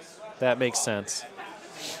 That makes sense.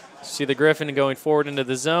 See the Griffin going forward into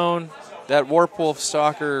the zone. That Warp Wolf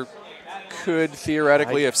Stalker could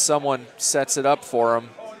theoretically, if someone sets it up for him,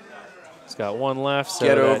 he's got 1 left. So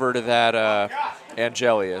get over to that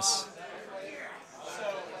Angelius.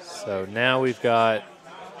 So now we've got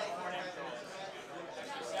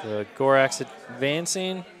the Gorax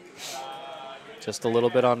advancing just a little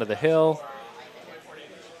bit onto the hill.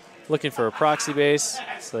 Looking for a proxy base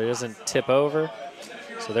so he doesn't tip over.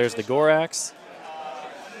 So there's the Gorax.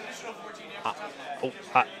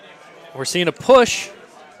 We're seeing a push.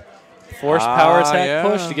 Forced power attack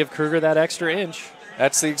push to give Kruger that extra inch.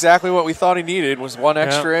 That's exactly what we thought he needed, was 1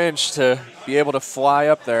 extra inch to be able to fly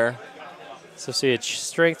up there. So see a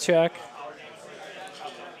strength check.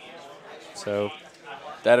 So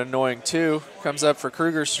that annoying 2 comes up for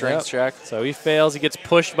Kruger's strength check. So he fails. He gets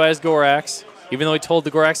pushed by his Gorax. Even though he told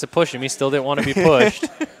the Gorax to push him, he still didn't want to be pushed.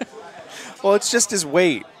 Well, it's just his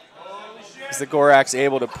weight. Is the Gorax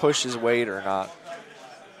able to push his weight or not?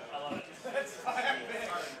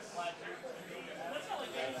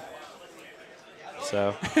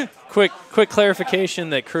 So quick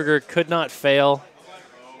clarification that Kruger could not fail.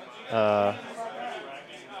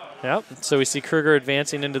 Yep. So we see Kruger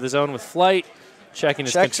advancing into the zone with flight, checking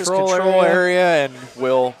his control area and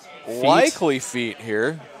will likely feet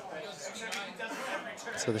here.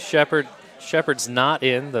 So the Shepherd's not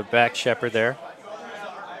in, the back Shepherd there.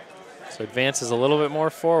 So advances a little bit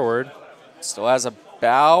more forward. Still has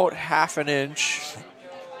about half an inch.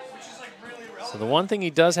 So the one thing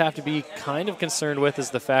he does have to be kind of concerned with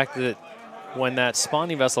is the fact that when that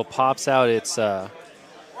spawning vessel pops out its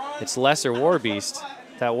lesser war beast,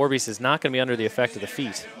 that war beast is not going to be under the effect of the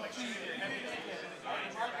feet.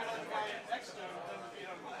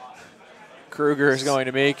 Kruger is going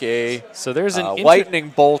to make a there's an lightning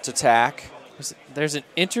bolt attack. There's an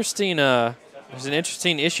interesting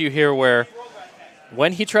issue here where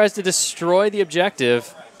when he tries to destroy the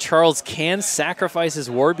objective, Charles can sacrifice his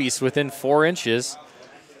war beast within 4 inches.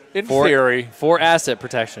 In theory, for asset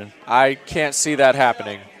protection. I can't see that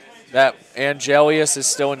happening. That Angelius is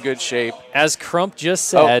still in good shape. As Crump just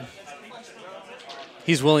said,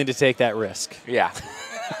 he's willing to take that risk. Yeah.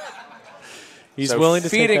 He's willing to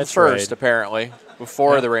take that feeding first, trade. Apparently,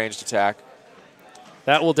 before the ranged attack.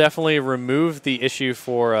 That will definitely remove the issue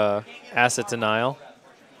for asset denial.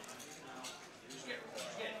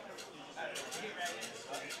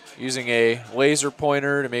 Using a laser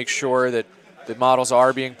pointer to make sure that the models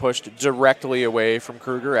are being pushed directly away from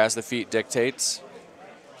Kruger as the feat dictates.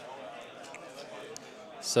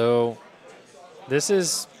 So this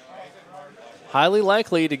is highly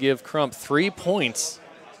likely to give Crump 3 points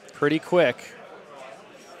pretty quick.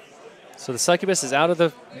 So the Succubus is out of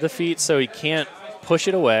the feat, so he can't push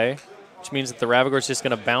it away, which means that the Ravagore is just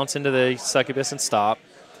going to bounce into the Succubus and stop.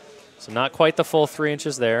 So not quite the full 3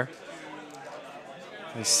 inches there.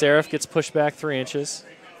 The Seraph gets pushed back 3 inches.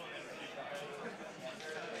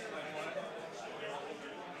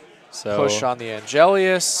 So push on the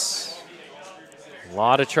Angelius. A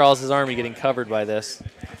lot of Charles's army getting covered by this.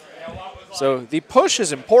 So the push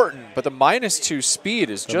is important, but the -2 speed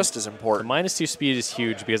is just as The important. -2 speed is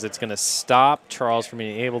huge because it's going to stop Charles from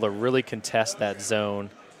being able to really contest that zone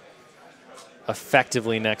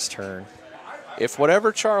effectively next turn. If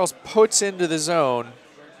whatever Charles puts into the zone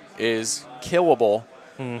is killable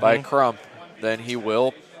by Crump, then he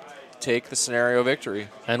will take the scenario victory.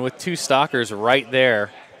 And with 2 Stalkers right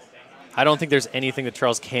there, I don't think there's anything that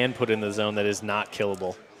Charles can put in the zone that is not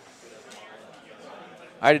killable.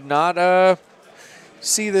 I did not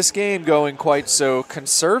see this game going quite so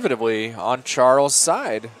conservatively on Charles'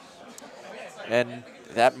 side. And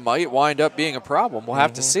that might wind up being a problem. We'll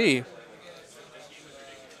have to see.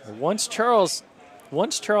 Once Charles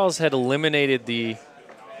had eliminated the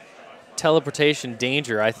teleportation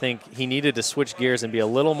danger, I think he needed to switch gears and be a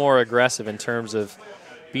little more aggressive in terms of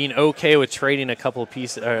being okay with trading a couple of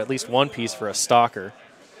pieces, or at least one piece, for a stalker.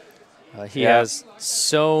 He has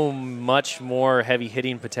so much more heavy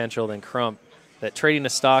hitting potential than Crump that trading a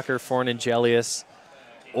stalker for an Angelius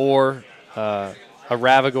or a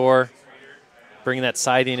Ravagore, bringing that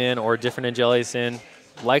siding in or a different Angelius in,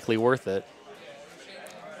 likely worth it.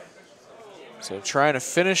 So trying to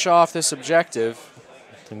finish off this objective.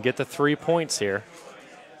 And get the 3 points here.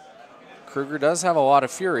 Kruger does have a lot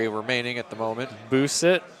of fury remaining at the moment. Boosts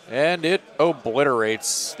it. And it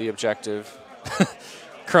obliterates the objective.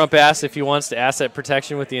 Crump asks if he wants to asset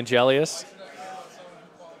protection with the Angelius.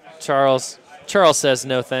 Charles says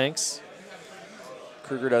no thanks.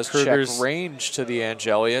 Kruger does check range to the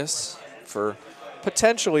Angelius for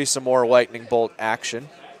potentially some more lightning bolt action.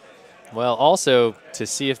 Well, also to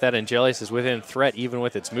see if that Angelius is within threat even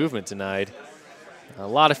with its movement denied. A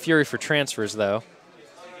lot of fury for transfers, though.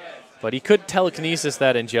 But he could telekinesis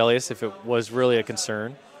that Angelius if it was really a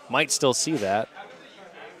concern. Might still see that.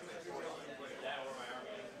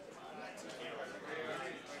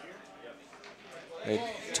 They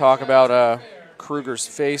talk about Kruger's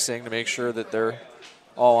facing to make sure that they're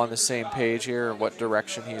all on the same page here, what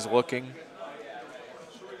direction he's looking.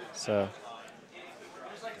 So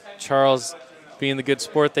Charles, being the good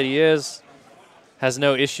sport that he is, has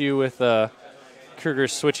no issue with Kruger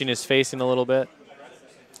switching his facing a little bit.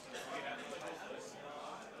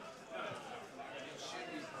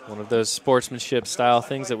 One of those sportsmanship style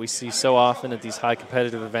things that we see so often at these high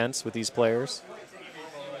competitive events with these players.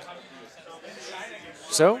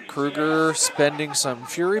 So Kruger spending some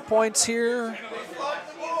fury points here.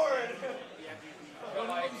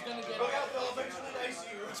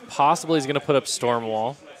 It's possible he's going to put up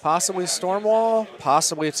Stormwall. Possibly Stormwall,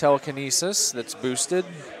 possibly a telekinesis that's boosted.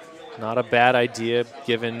 Not a bad idea,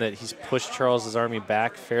 given that he's pushed Charles's army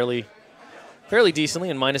back fairly decently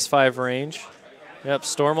in -5 range. Yep,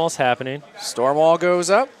 Stormwall's happening. Stormwall goes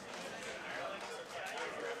up.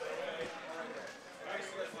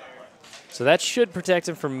 So that should protect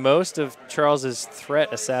him from most of Charles's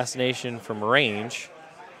threat assassination from range.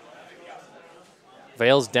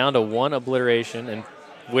 Vale's down to 1 obliteration, and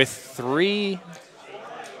with 3...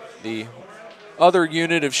 The other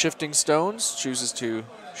unit of shifting stones chooses to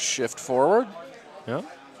shift forward. Yep.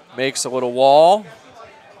 Makes a little wall.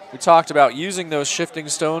 We talked about using those shifting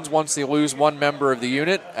stones once they lose 1 member of the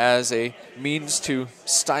unit as a means to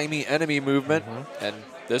stymie enemy movement, and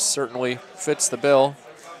this certainly fits the bill.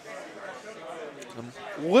 I'm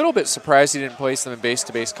a little bit surprised he didn't place them in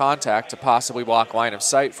base-to-base contact to possibly block line of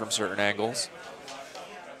sight from certain angles.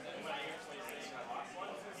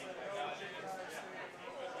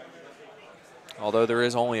 Although there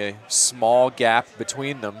is only a small gap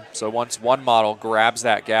between them, so once one model grabs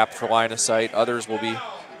that gap for line of sight, others will be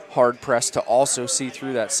hard-pressed to also see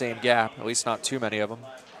through that same gap, at least not too many of them.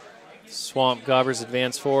 Swamp Gobbers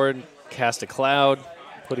advance forward, cast a cloud,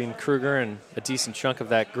 putting Kruger and a decent chunk of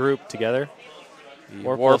that group together.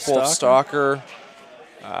 Warpwolf Stalker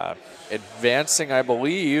advancing, I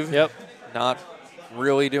believe. Yep. Not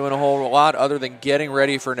really doing a whole lot other than getting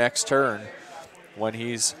ready for next turn when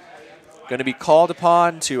he's going to be called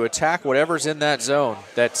upon to attack whatever's in that zone.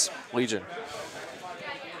 That's Legion.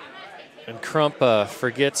 And Crump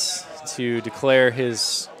forgets to declare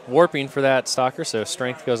his warping for that Stalker, so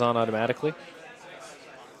strength goes on automatically.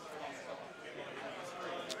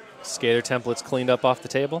 Scalar templates cleaned up off the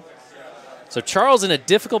table. So Charles in a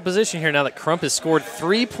difficult position here now that Crump has scored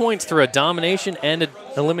 3 points through a domination and an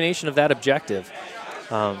elimination of that objective.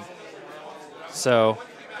 So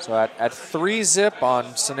at 3 zip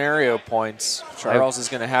on scenario points, Charles is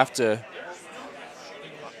going to have to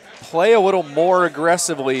play a little more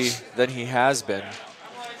aggressively than he has been.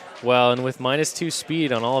 Well, and with -2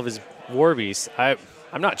 speed on all of his war beasts, I'm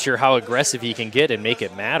not sure how aggressive he can get and make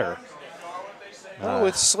it matter. Well,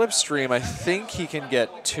 with Slipstream, I think he can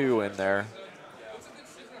get 2 in there.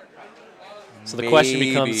 So the question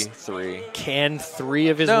becomes, 3. Can 3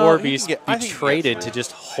 of his war beasts be traded to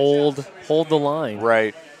just hold the line?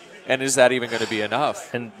 Right. And is that even going to be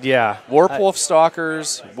enough? And yeah. Warpwolf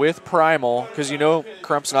Stalkers with Primal, because you know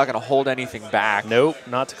Crump's not going to hold anything back. Nope,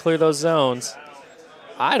 not to clear those zones.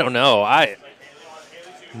 I don't know.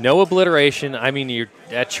 No obliteration. I mean, you're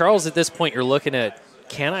at Charles at this point. You're looking at,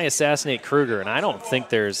 can I assassinate Kruger? And I don't think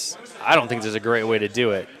there's a great way to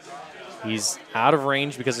do it. He's out of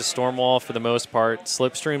range because of Stormwall for the most part.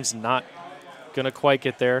 Slipstream's not going to quite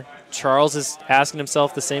get there. Charles is asking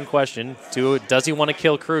himself the same question. Does he want to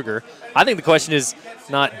kill Kruger? I think the question is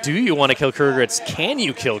not do you want to kill Kruger, it's can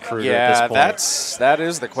you kill Kruger at this point? Yeah, that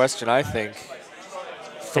is the question, I think.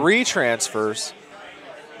 3 transfers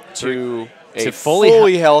to a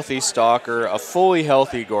fully healthy Stalker, a fully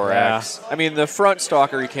healthy Gorax. Yeah. I mean, the front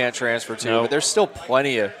Stalker you can't transfer to, but there's still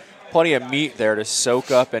plenty of meat there to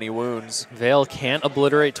soak up any wounds. Veil can't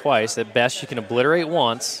obliterate twice. At best, you can obliterate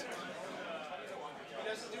once.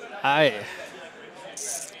 I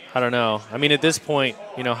don't know. I mean, at this point,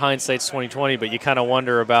 you know, hindsight's 20/20, but you kind of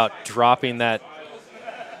wonder about dropping that,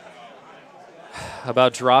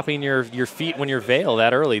 your feet when you're Veil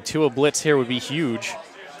that early. 2 oblits here would be huge.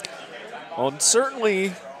 Well, and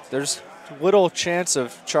certainly there's little chance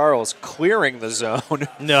of Charles clearing the zone.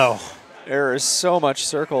 No. There is so much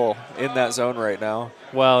circle in that zone right now.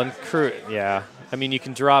 Well, and yeah. I mean, you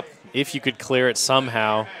can drop, if you could clear it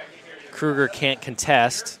somehow. Kruger can't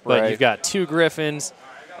contest, but you've got 2 Griffins,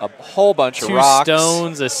 a whole bunch of 2 rocks,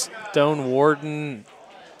 stones, a stone warden,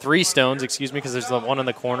 3 stones, excuse me, because there's the one in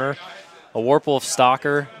the corner, a Warpwolf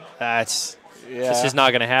Stalker. It's just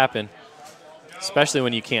not going to happen, especially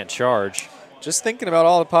when you can't charge. Just thinking about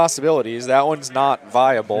all the possibilities, that one's not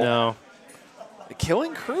viable. No. The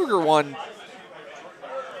killing Kruger one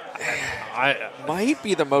might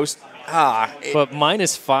be the most. But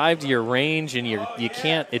 -5 to your range, and you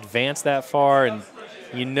can't advance that far, and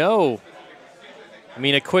I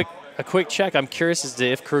mean, a quick check. I'm curious as to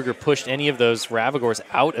if Kruger pushed any of those Ravagors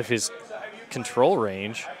out of his control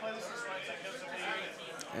range.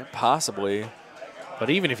 Possibly. But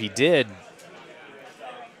even if he did,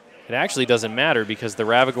 it actually doesn't matter because the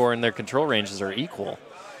Ravagor and their control ranges are equal.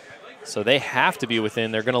 So they have to be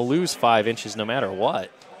within. They're going to lose 5 inches no matter what.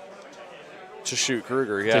 To shoot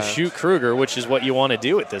Kruger, yeah. To shoot Kruger, which is what you want to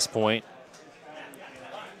do at this point.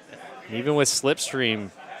 Even with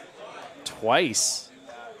Slipstream twice.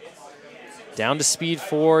 Down to speed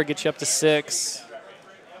 4, get you up to 6.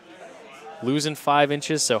 Losing 5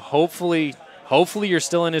 inches, so hopefully you're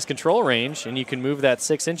still in his control range and you can move that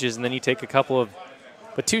 6 inches and then you take a couple of...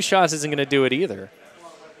 But 2 shots isn't going to do it either.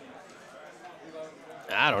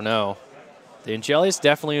 I don't know. The Angelius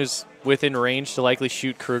definitely was within range to likely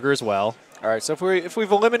shoot Kruger as well. All right, so if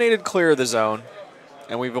we've eliminated clear the zone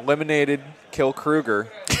and we've eliminated kill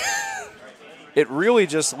Kruger, it really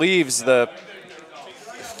just leaves the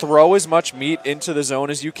throw as much meat into the zone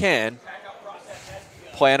as you can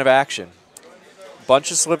plan of action. Bunch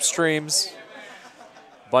of slipstreams,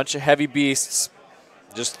 bunch of heavy beasts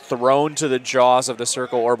just thrown to the jaws of the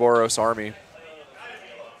Circle Ouroboros army.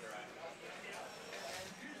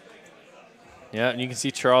 Yeah, and you can see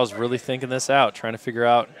Charles really thinking this out, trying to figure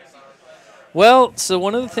out. Well, so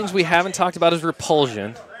one of the things we haven't talked about is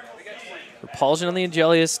repulsion. Repulsion on the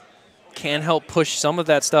Angelius can help push some of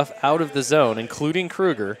that stuff out of the zone, including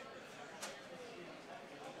Kruger.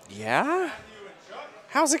 Yeah?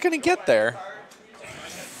 How's it going to get there?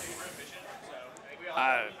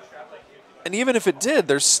 And even if it did,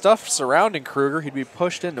 there's stuff surrounding Kruger. He'd be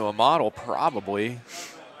pushed into a model, probably.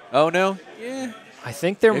 Oh, no? Yeah. I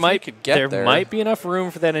think there might be enough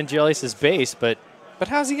room for that Angelius' base, but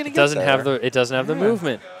how's he going to get there? It doesn't have the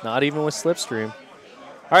movement, not even with Slipstream.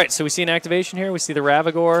 All right, so we see an activation here. We see the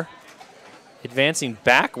Ravagor advancing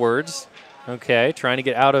backwards. Okay, trying to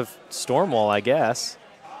get out of Stormwall, I guess.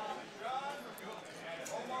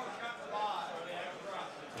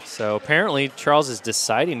 So apparently Charles is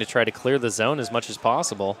deciding to try to clear the zone as much as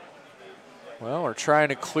possible. Well, we're trying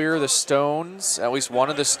to clear the stones, at least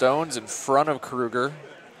one of the stones in front of Kruger.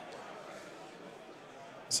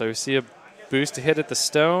 So we see a boost to hit at the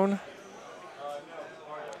stone.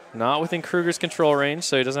 Not within Kruger's control range,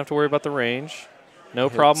 so he doesn't have to worry about the range.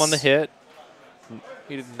 No problem on the hit.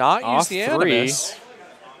 He did not use the Animus,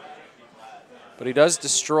 but he does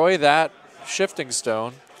destroy that shifting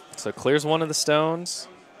stone. So clears one of the stones.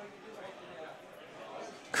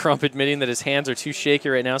 Crump admitting that his hands are too shaky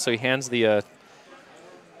right now, so he hands the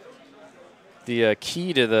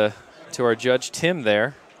key to our judge Tim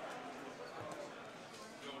there.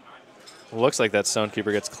 Looks like that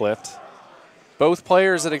Stonekeeper gets clipped. Both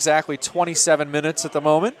players at exactly 27 minutes at the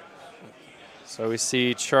moment. So we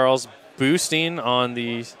see Charles boosting on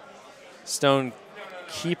the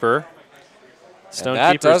Stonekeeper.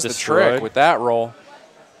 That does the trick with that roll.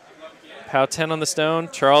 POW 10 on the stone.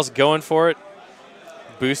 Charles going for it.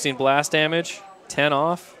 Boosting blast damage. 10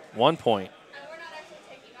 off. 1 point.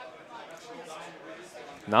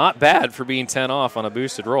 Not bad for being 10 off on a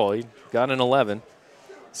boosted roll. He got an 11.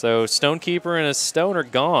 So Stonekeeper and a Stone are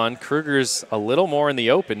gone. Kruger's a little more in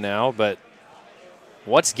the open now, but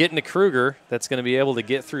what's getting to Kruger that's going to be able to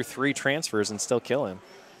get through 3 transfers and still kill him?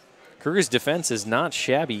 Kruger's defense is not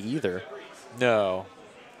shabby either. No.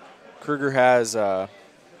 Kruger has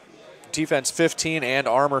defense 15 and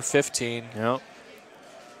armor 15. Yep.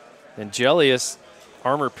 And Gellius,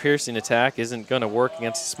 armor-piercing attack isn't going to work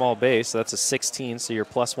against a small base, so that's a 16, so you're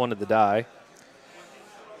 +1 to the die.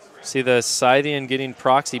 See the Scythian getting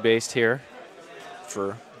proxy-based here.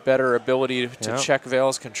 For better ability to check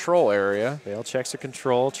Vale's control area. Vale checks her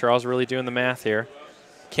control. Charles really doing the math here.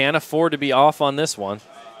 Can't afford to be off on this one.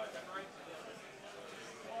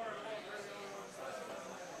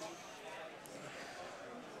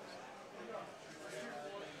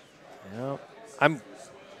 Yep. I'm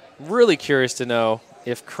really curious to know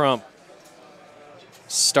if Crump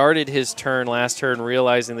started his turn last turn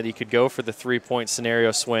realizing that he could go for the 3-point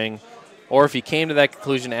scenario swing, or if he came to that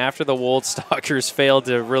conclusion after the Wold Stalkers failed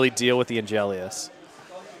to really deal with the Angelius.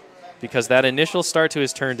 Because that initial start to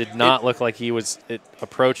his turn did not look like he was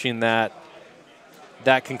approaching that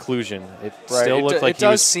conclusion. It still looked like it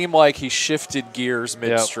does seem like he shifted gears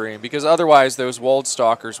midstream, because otherwise those Wold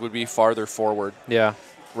Stalkers would be farther forward. Yeah.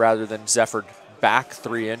 Rather than Zephyr back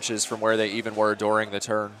 3 inches from where they even were during the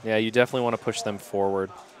turn. Yeah, you definitely want to push them forward.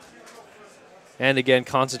 And again,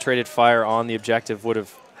 concentrated fire on the objective would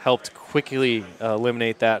have helped quickly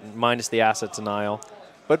eliminate that, minus the asset denial.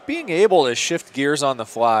 But being able to shift gears on the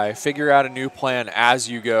fly, figure out a new plan as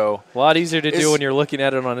you go. A lot easier to do when you're looking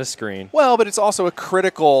at it on a screen. Well, but it's also a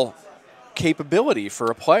critical capability for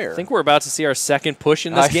a player. I think we're about to see our second push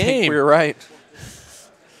in this game. I think we're right.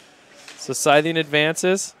 So Scythian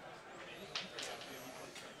advances.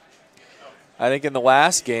 I think in the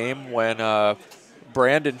last game when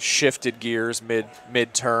Brandon shifted gears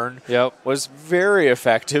mid-turn, was very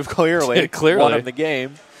effective, clearly. Clearly. Won him the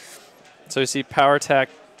game. So we see power attack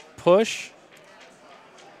push.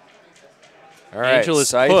 All right, Angel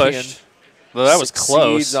is pushed. Well, that was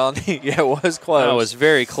close. On yeah, it was close. That was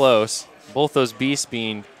very close. Both those beasts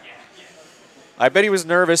being... I bet he was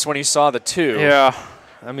nervous when he saw the 2. Yeah.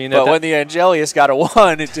 I mean, but when the Angelius got a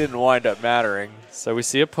 1, it didn't wind up mattering. So we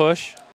see a push.